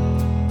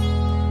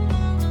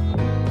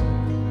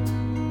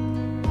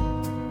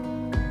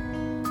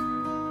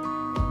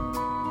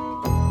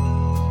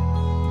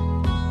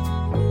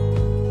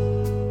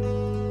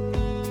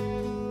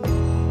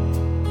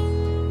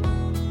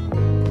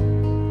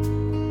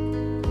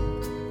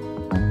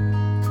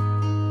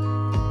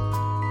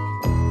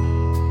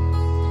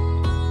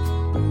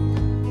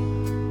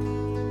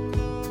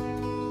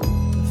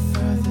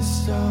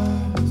 Furthest star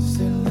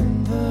still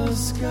in the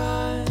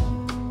sky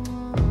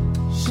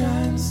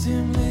shines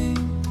dimly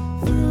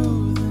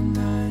through the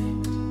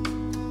night.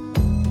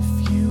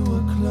 If you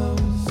were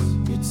close,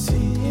 you'd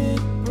see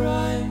it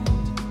bright,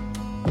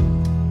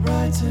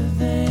 brighter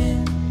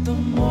than the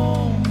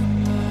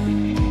morning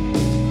light.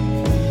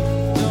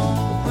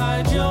 Don't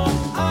hide your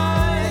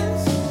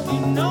eyes, you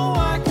know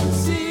I can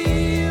see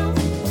you.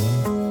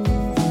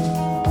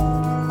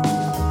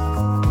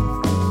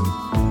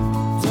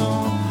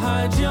 Don't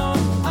hide your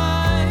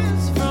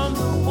eyes from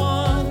the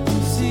one who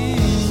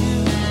sees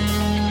you.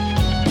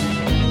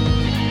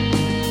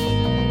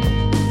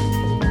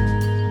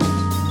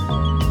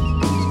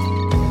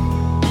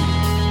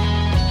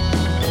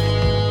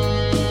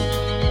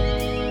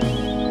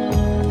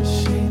 The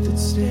shade that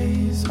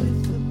stays with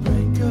the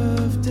break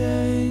of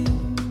day,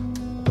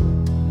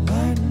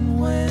 lighten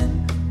when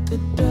the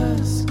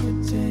dusk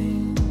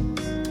attains.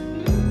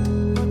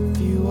 What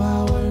few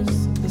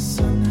hours the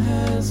sun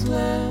has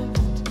left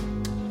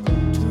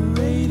to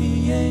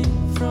radiate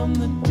from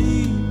the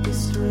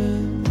deepest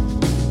rift.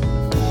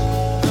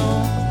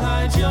 Don't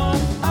hide your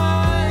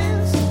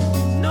eyes,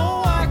 you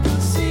know I can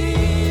see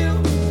you.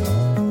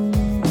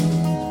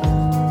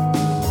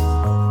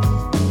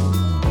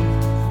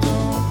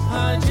 Don't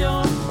hide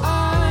your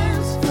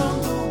eyes from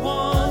the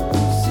one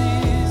who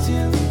sees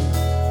you.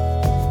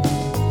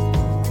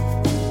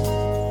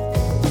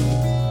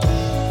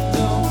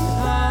 Don't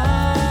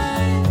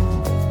hide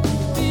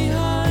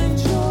behind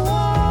your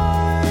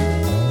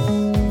eyes.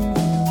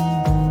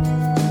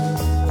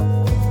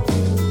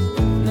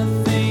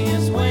 Nothing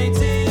is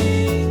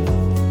waiting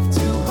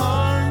to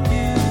harm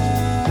you.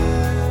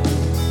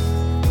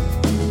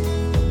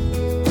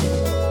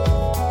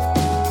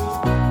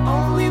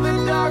 Only the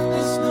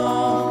darkness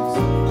knows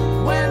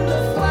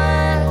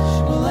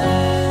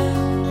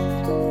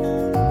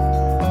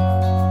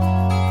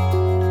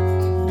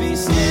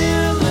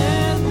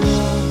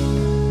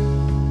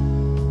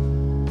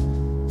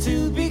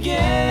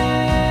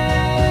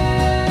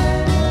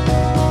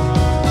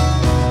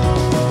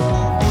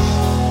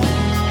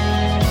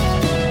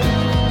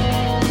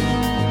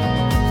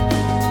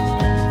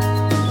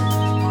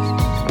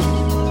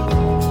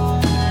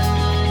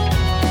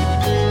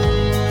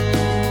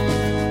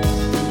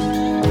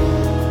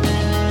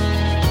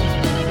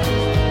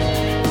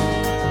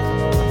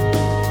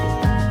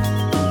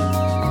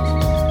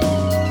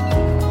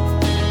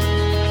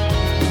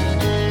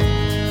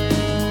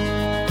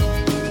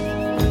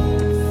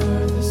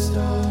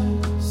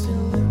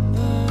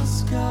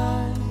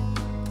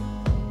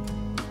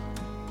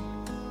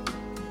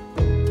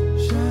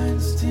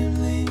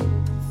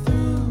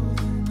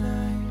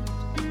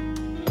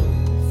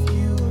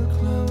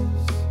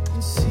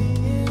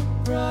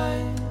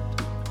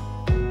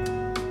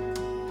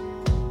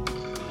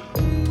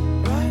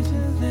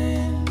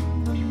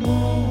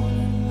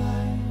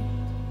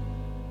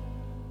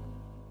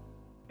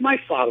My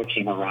father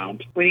came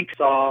around. When he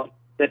saw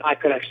that I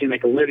could actually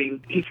make a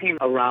living, he came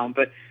around,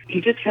 but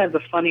he just had the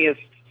funniest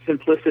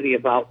simplicity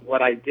about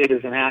what I did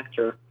as an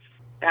actor.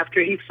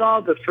 After he saw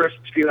the first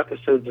few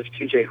episodes of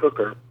T.J.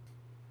 Hooker,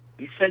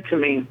 he said to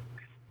me,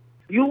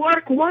 "You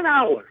work 1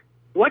 hour.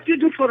 What do you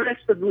do for the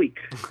rest of the week?"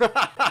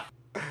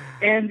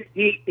 And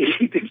he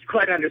didn't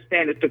quite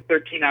understand. It took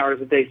 13 hours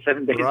a day,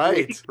 7 days a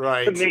week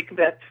to make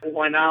that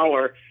 1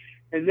 hour.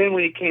 And then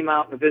when he came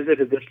out and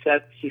visited the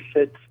set, he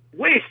said,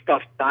 "Waste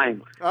of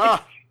time."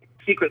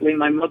 Secretly,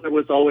 my mother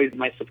was always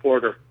my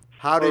supporter.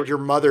 How did your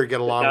mother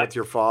get along with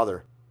your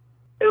father?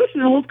 It was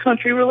an old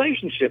country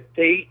relationship.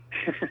 They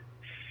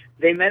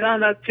met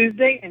on a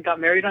Tuesday and got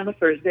married on a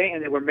Thursday,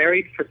 and they were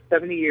married for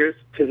 70 years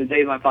to the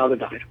day my father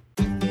died.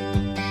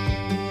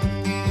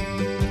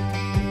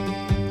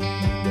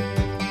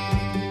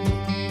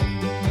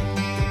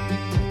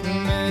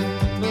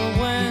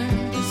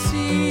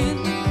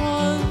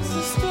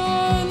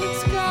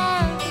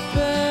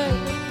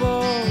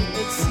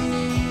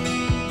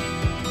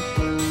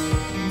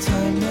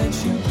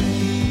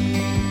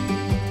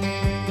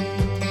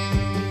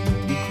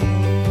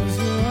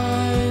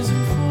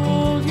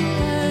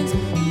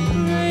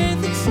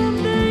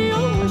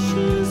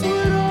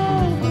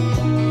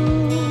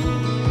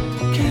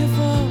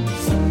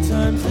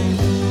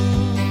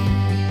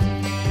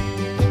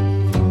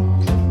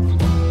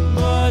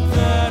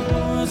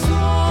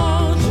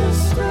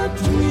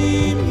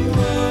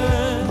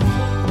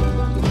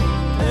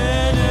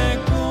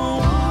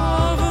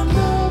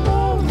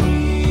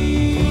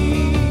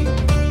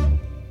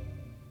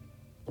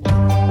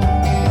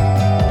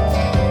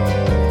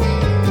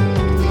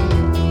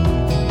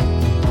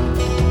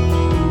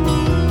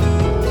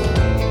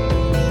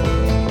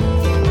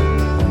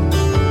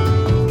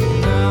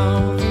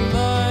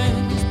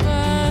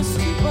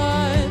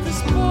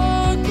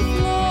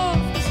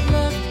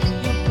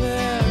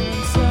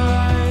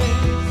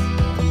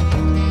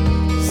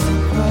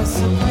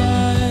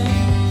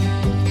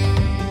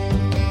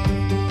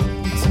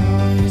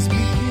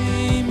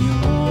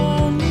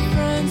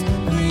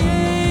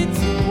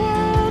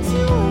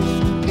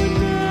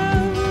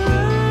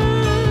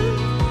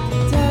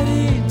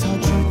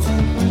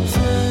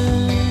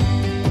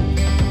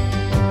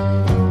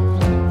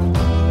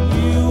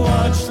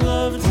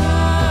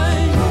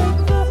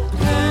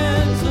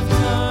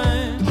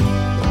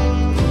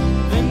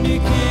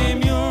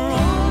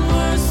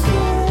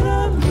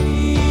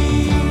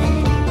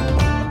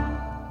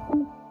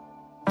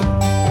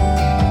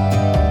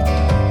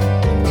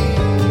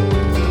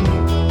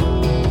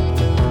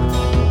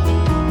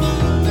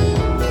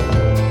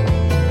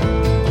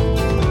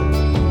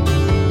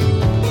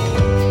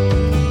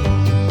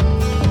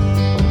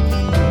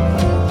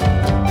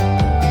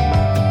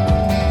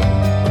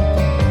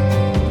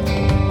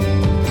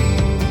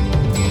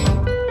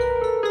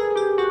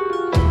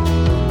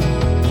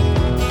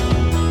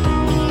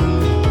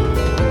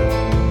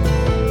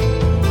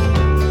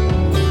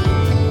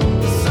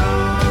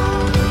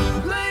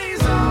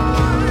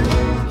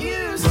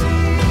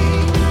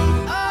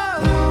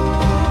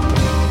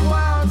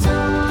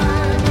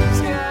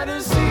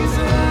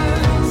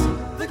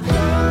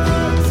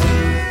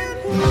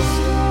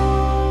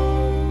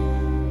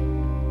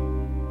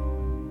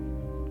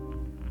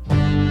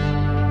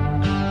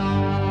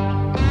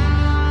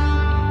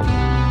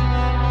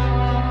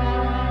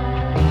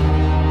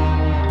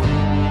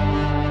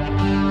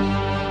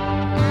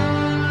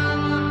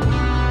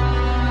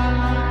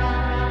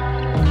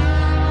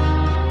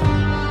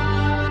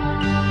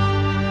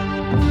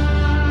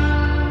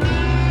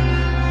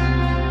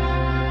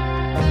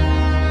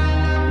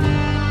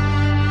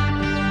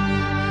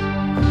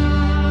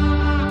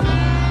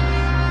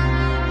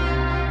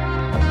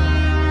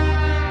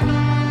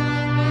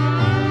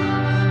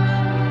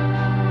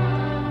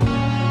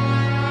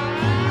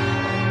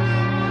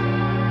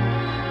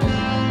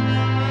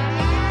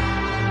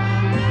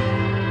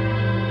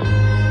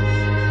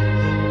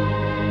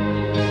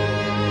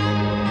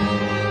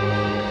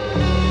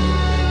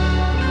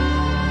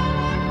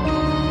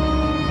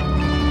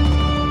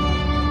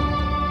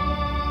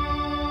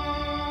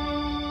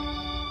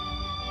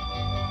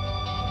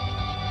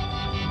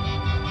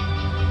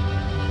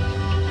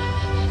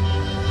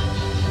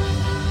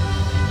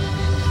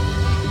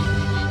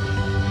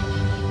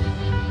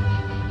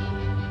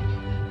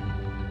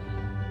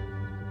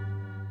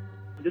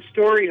 The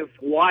story of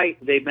why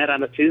they met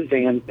on a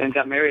Tuesday and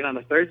got married on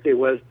a Thursday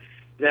was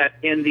that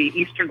in the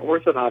Eastern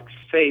Orthodox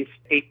faith,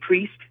 a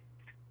priest,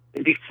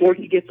 before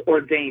he gets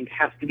ordained,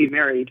 has to be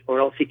married, or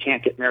else he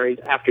can't get married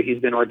after he's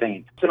been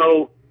ordained.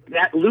 So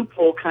that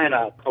loophole kind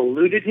of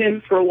eluded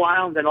him for a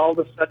while, and then all of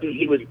a sudden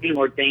he was being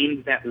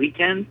ordained that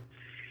weekend.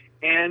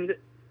 And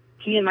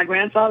he and my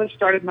grandfather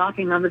started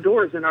knocking on the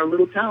doors in our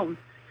little town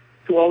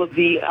to all of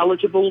the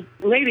eligible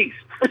ladies.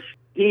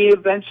 He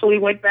eventually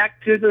went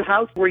back to the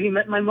house where he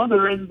met my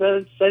mother and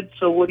said,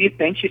 "So what do you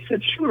think?" She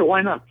said, "Sure,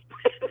 why not?"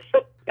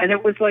 And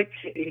it was like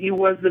he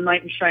was the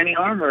knight in shining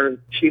armor.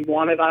 She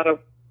wanted out of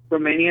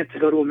Romania to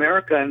go to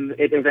America, and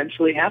it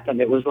eventually happened.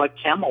 It was like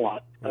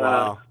Camelot.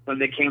 Wow. When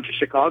they came to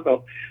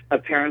Chicago. My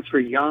parents were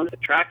young,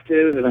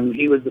 attractive, and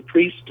he was the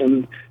priest,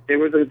 and they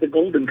were the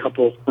golden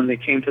couple when they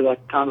came to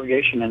that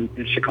congregation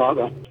in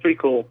Chicago. It's pretty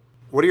cool.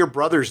 What are your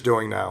brothers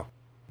doing now?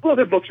 Well,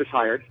 they're both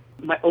retired.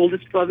 My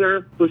oldest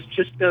brother was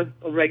just a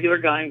regular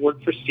guy and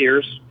worked for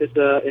Sears his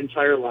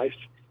entire life.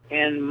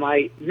 And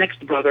my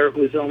next brother,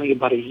 who was only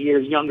about a year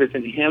younger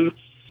than him,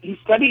 he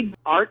studied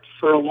art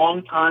for a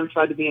long time,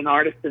 tried to be an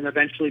artist, and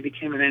eventually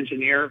became an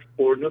engineer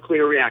for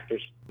nuclear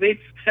reactors. They've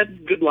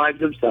had good lives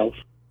themselves.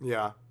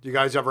 Yeah. Do you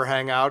guys ever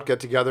hang out, get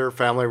together,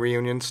 family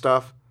reunion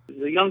stuff?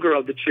 The younger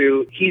of the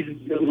two, he's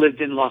lived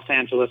in Los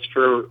Angeles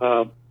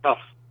for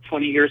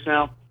 20 years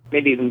now,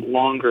 maybe even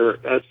longer.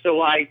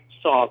 So I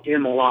saw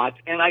him a lot,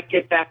 and I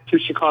get back to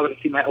Chicago to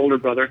see my older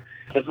brother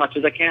as much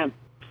as I can.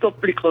 Still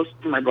pretty close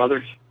to my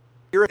brothers.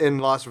 You're in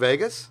Las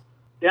Vegas?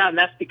 Yeah, and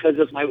that's because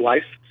of my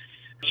wife.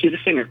 She's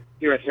a singer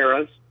here at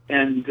Harrah's,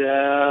 and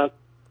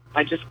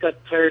I just got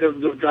tired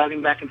of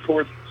driving back and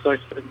forth, so I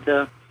said,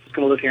 just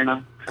going to live here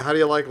now. How do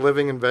you like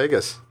living in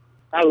Vegas?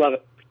 I love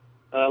it.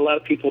 A lot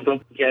of people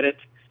don't get it,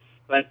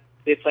 but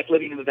it's like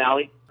living in the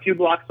valley. A few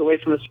blocks away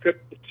from the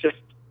Strip, it's just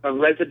a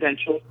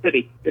residential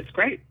city. It's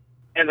great.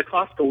 And the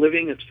cost of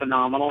living is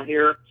phenomenal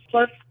here.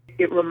 Plus,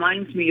 it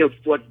reminds me of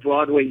what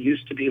Broadway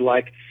used to be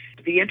like.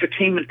 The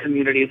entertainment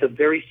community is a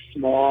very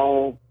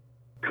small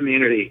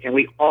community, and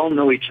we all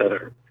know each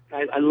other.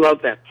 I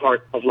love that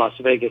part of Las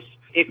Vegas.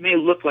 It may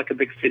look like a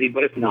big city,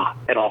 but it's not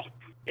at all.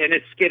 And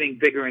it's getting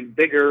bigger and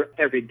bigger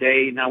every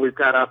day. Now we've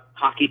got a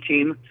hockey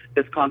team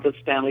that's gone to the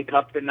Stanley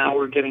Cup, and now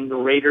we're getting the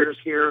Raiders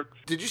here.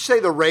 Did you say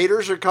the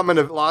Raiders are coming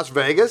to Las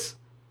Vegas?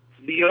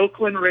 The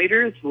Oakland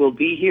Raiders will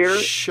be here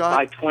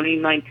by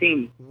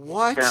 2019.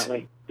 What?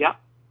 Apparently. Yeah.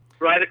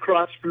 Right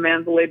across from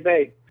Mandalay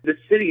Bay. The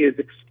city is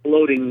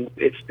exploding.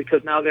 It's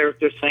because now they're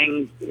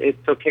saying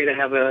it's okay to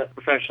have a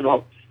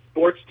professional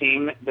sports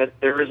team, that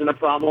there isn't a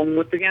problem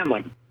with the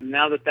gambling.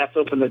 Now that that's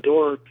opened the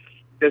door,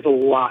 there's a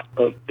lot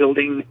of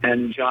building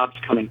and jobs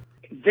coming.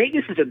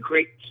 Vegas is a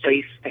great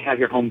place to have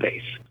your home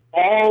base.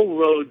 All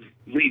roads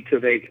lead to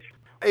Vegas.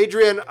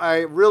 Adrian, I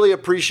really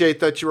appreciate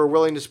that you were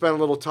willing to spend a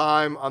little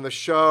time on the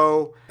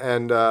show,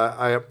 and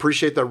I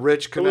appreciate that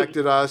Rich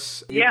connected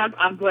us. Yeah,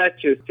 I'm glad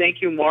to.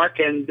 Thank you, Mark,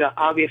 and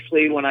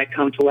obviously when I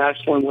come to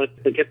Ashland,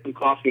 let's get some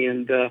coffee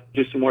and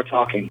do some more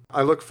talking.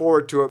 I look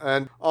forward to it,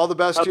 and all the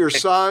best to your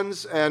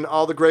sons and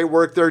all the great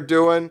work they're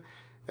doing,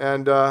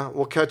 and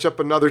we'll catch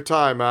up another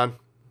time, man.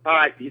 All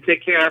right, you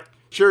take care.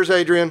 Cheers,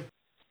 Adrian.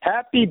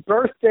 Happy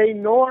birthday,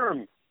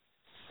 Norm.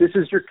 This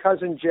is your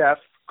cousin Jeff,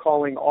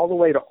 calling all the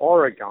way to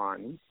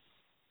Oregon,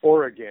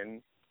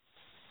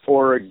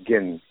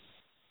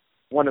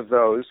 one of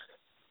those,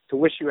 to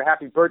wish you a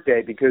happy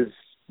birthday because,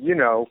 you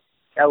know,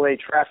 L.A.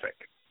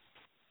 traffic.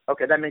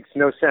 Okay, that makes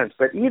no sense.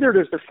 But either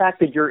there's the fact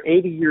that you're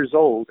 80 years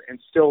old and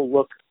still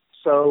look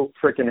so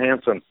freaking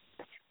handsome.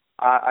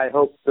 I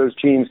hope those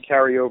genes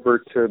carry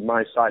over to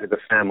my side of the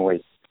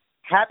family.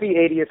 Happy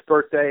 80th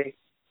birthday.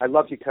 I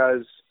love you,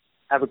 cuz.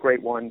 Have a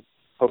great one.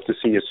 Hope to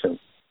see you soon.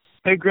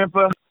 Hey,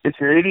 Grandpa. It's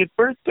your 80th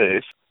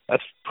birthday.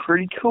 That's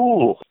pretty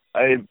cool.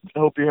 I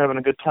hope you're having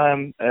a good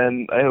time,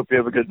 and I hope you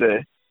have a good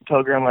day.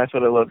 Tell Grandma I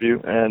said I love you,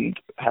 and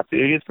happy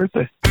 80th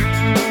birthday.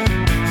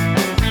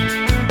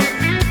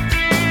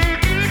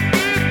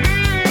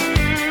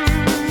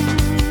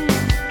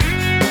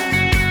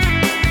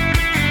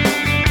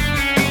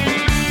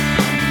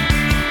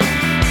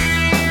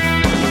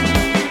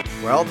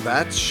 Well,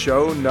 that's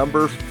show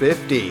number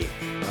 50.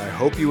 I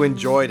hope you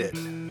enjoyed it.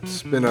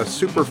 It's been a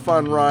super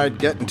fun ride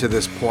getting to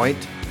this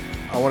point.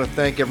 I want to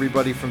thank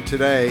everybody from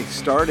today,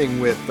 starting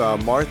with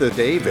Martha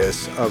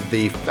Davis of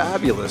the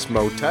Fabulous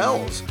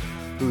Motels,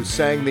 who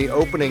sang the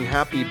opening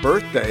Happy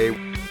Birthday.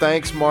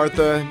 Thanks,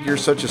 Martha. You're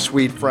such a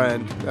sweet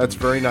friend. That's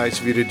very nice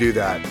of you to do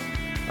that.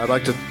 I'd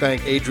like to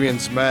thank Adrian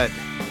Zmed.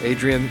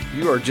 Adrian,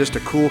 you are just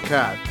a cool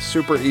cat.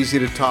 Super easy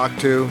to talk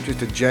to,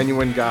 just a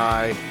genuine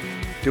guy,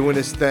 doing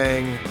his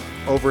thing,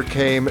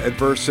 overcame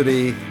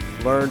adversity,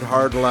 learned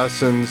hard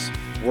lessons,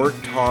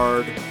 worked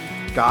hard,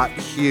 got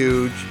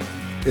huge,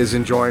 is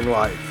enjoying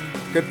life.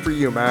 Good for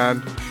you,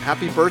 man.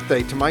 Happy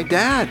birthday to my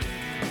dad.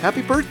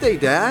 Happy birthday,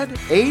 Dad.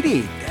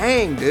 80.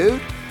 Dang,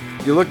 dude.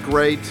 You look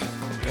great.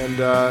 And,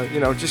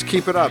 just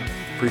keep it up.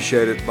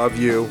 Appreciate it. Love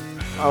you.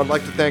 I would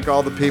like to thank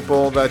all the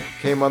people that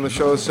came on the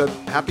show and said,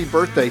 happy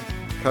birthday,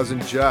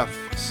 Cousin Jeff,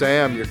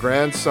 Sam, your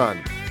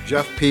grandson,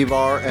 Jeff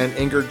Pivar and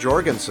Inger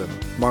Jorgensen,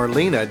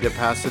 Marlena de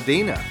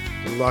Pasadena,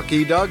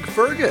 Lucky Doug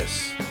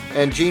Fergus,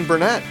 and Jean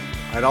Burnett.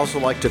 I'd also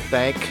like to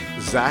thank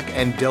Zach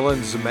and Dylan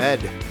Zmed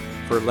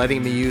for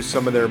letting me use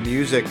some of their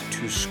music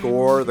to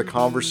score the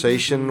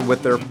conversation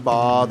with their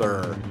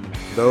father.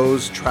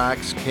 Those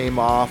tracks came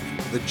off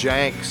the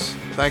Janks.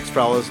 Thanks,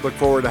 fellas. Look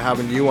forward to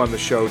having you on the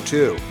show,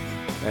 too.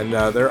 And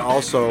they're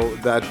also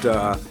that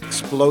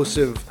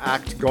explosive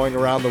act going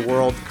around the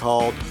world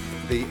called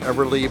the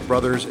Everly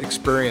Brothers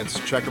Experience.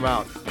 Check them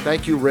out.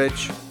 Thank you,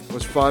 Rich. It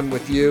was fun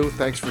with you.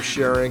 Thanks for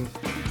sharing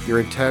your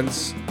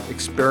intense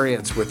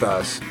experience with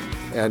us.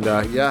 And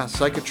yeah,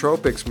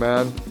 psychotropics,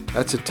 man.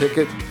 That's a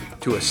ticket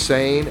to a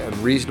sane and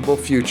reasonable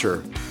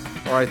future.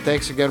 All right,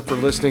 thanks again for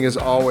listening as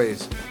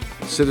always.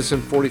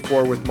 Citizen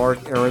 44 with Mark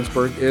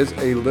Ahrensberg is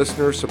a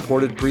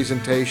listener-supported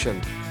presentation.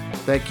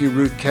 Thank you,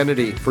 Ruth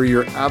Kennedy, for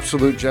your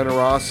absolute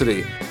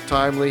generosity.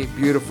 Timely,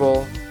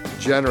 beautiful,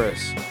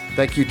 generous.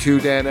 Thank you, too,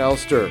 Dan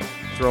Elster,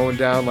 throwing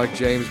down like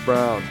James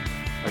Brown.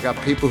 I got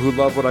people who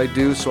love what I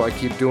do, so I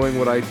keep doing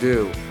what I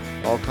do.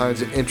 All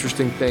kinds of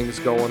interesting things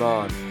going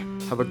on.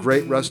 Have a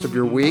great rest of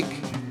your week,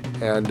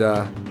 and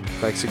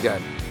thanks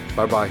again.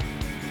 Bye-bye.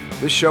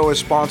 This show is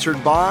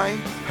sponsored by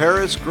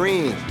Paris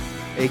Green,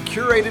 a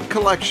curated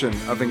collection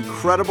of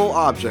incredible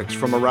objects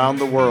from around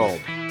the world.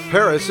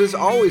 Paris is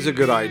always a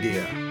good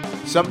idea.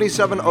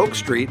 77 Oak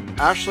Street,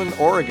 Ashland,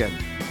 Oregon.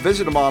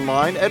 Visit them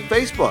online at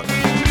Facebook.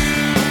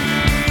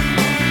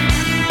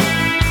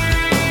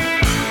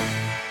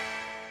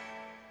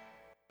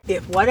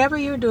 If whatever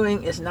you're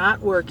doing is not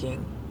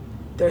working,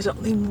 there's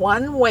only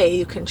one way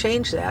you can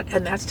change that,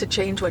 and that's to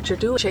change what you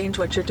do, change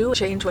what you do,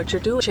 change what you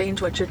do,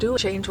 change what you do,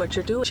 change what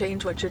you do,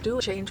 change what you do,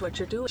 change what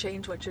you do,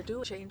 change what you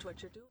do, change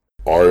what you do.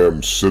 I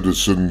am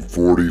Citizen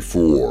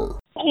 44.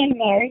 Hi,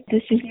 Mark.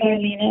 This is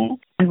Marlena.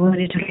 I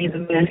wanted to leave a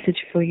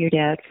message for your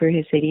dad for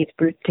his 80th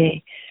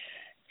birthday,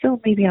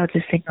 so maybe I'll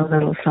just sing a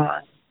little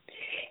song.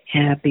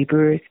 Happy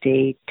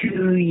birthday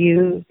to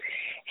you.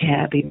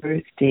 Happy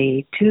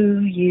birthday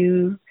to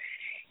you.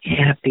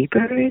 Happy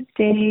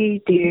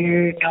birthday,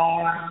 dear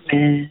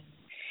Norman.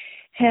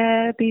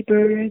 Happy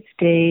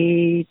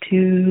birthday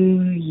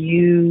to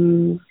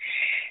you.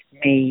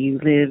 May you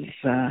live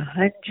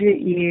 100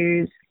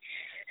 years.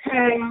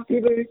 Happy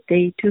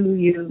birthday to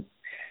you.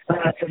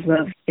 Lots of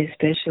love,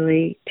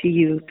 especially to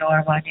you,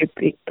 Norm, on your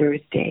big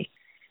birthday.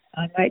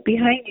 I'm right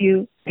behind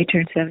you. I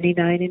turned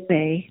 79 in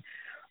May.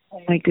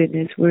 Oh, my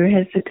goodness, where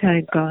has the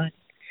time gone?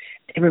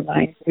 Never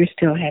mind, we're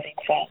still having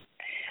fun.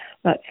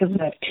 Lots of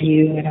love to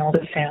you and all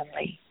the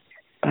family.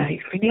 Bye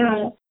for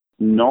now.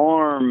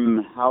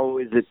 Norm, how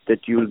is it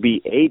that you'll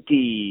be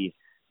 80?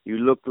 You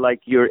look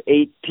like you're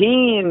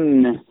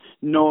 18.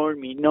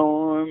 Normie,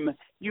 Norm,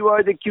 you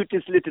are the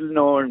cutest little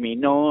Normie,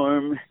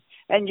 Norm.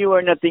 And you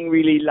are nothing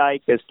really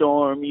like a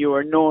storm. You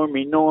are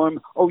Normie, Norm.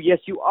 Oh,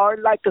 yes, you are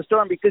like a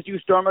storm because you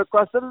storm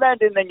across the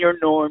land and then you're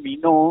Normie,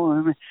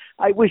 Norm.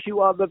 I wish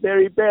you all the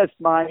very best,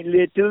 my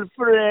little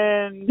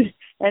friend.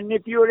 And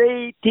if you're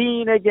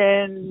 18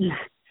 again,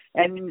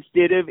 and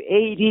instead of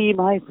 80,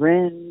 my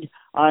friend,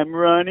 I'm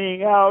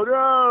running out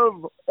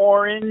of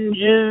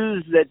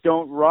oranges that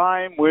don't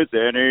rhyme with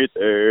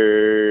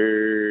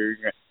anything.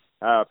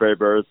 Happy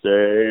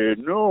birthday,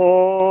 Norm.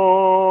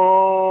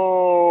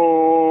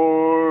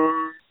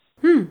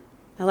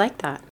 I like that.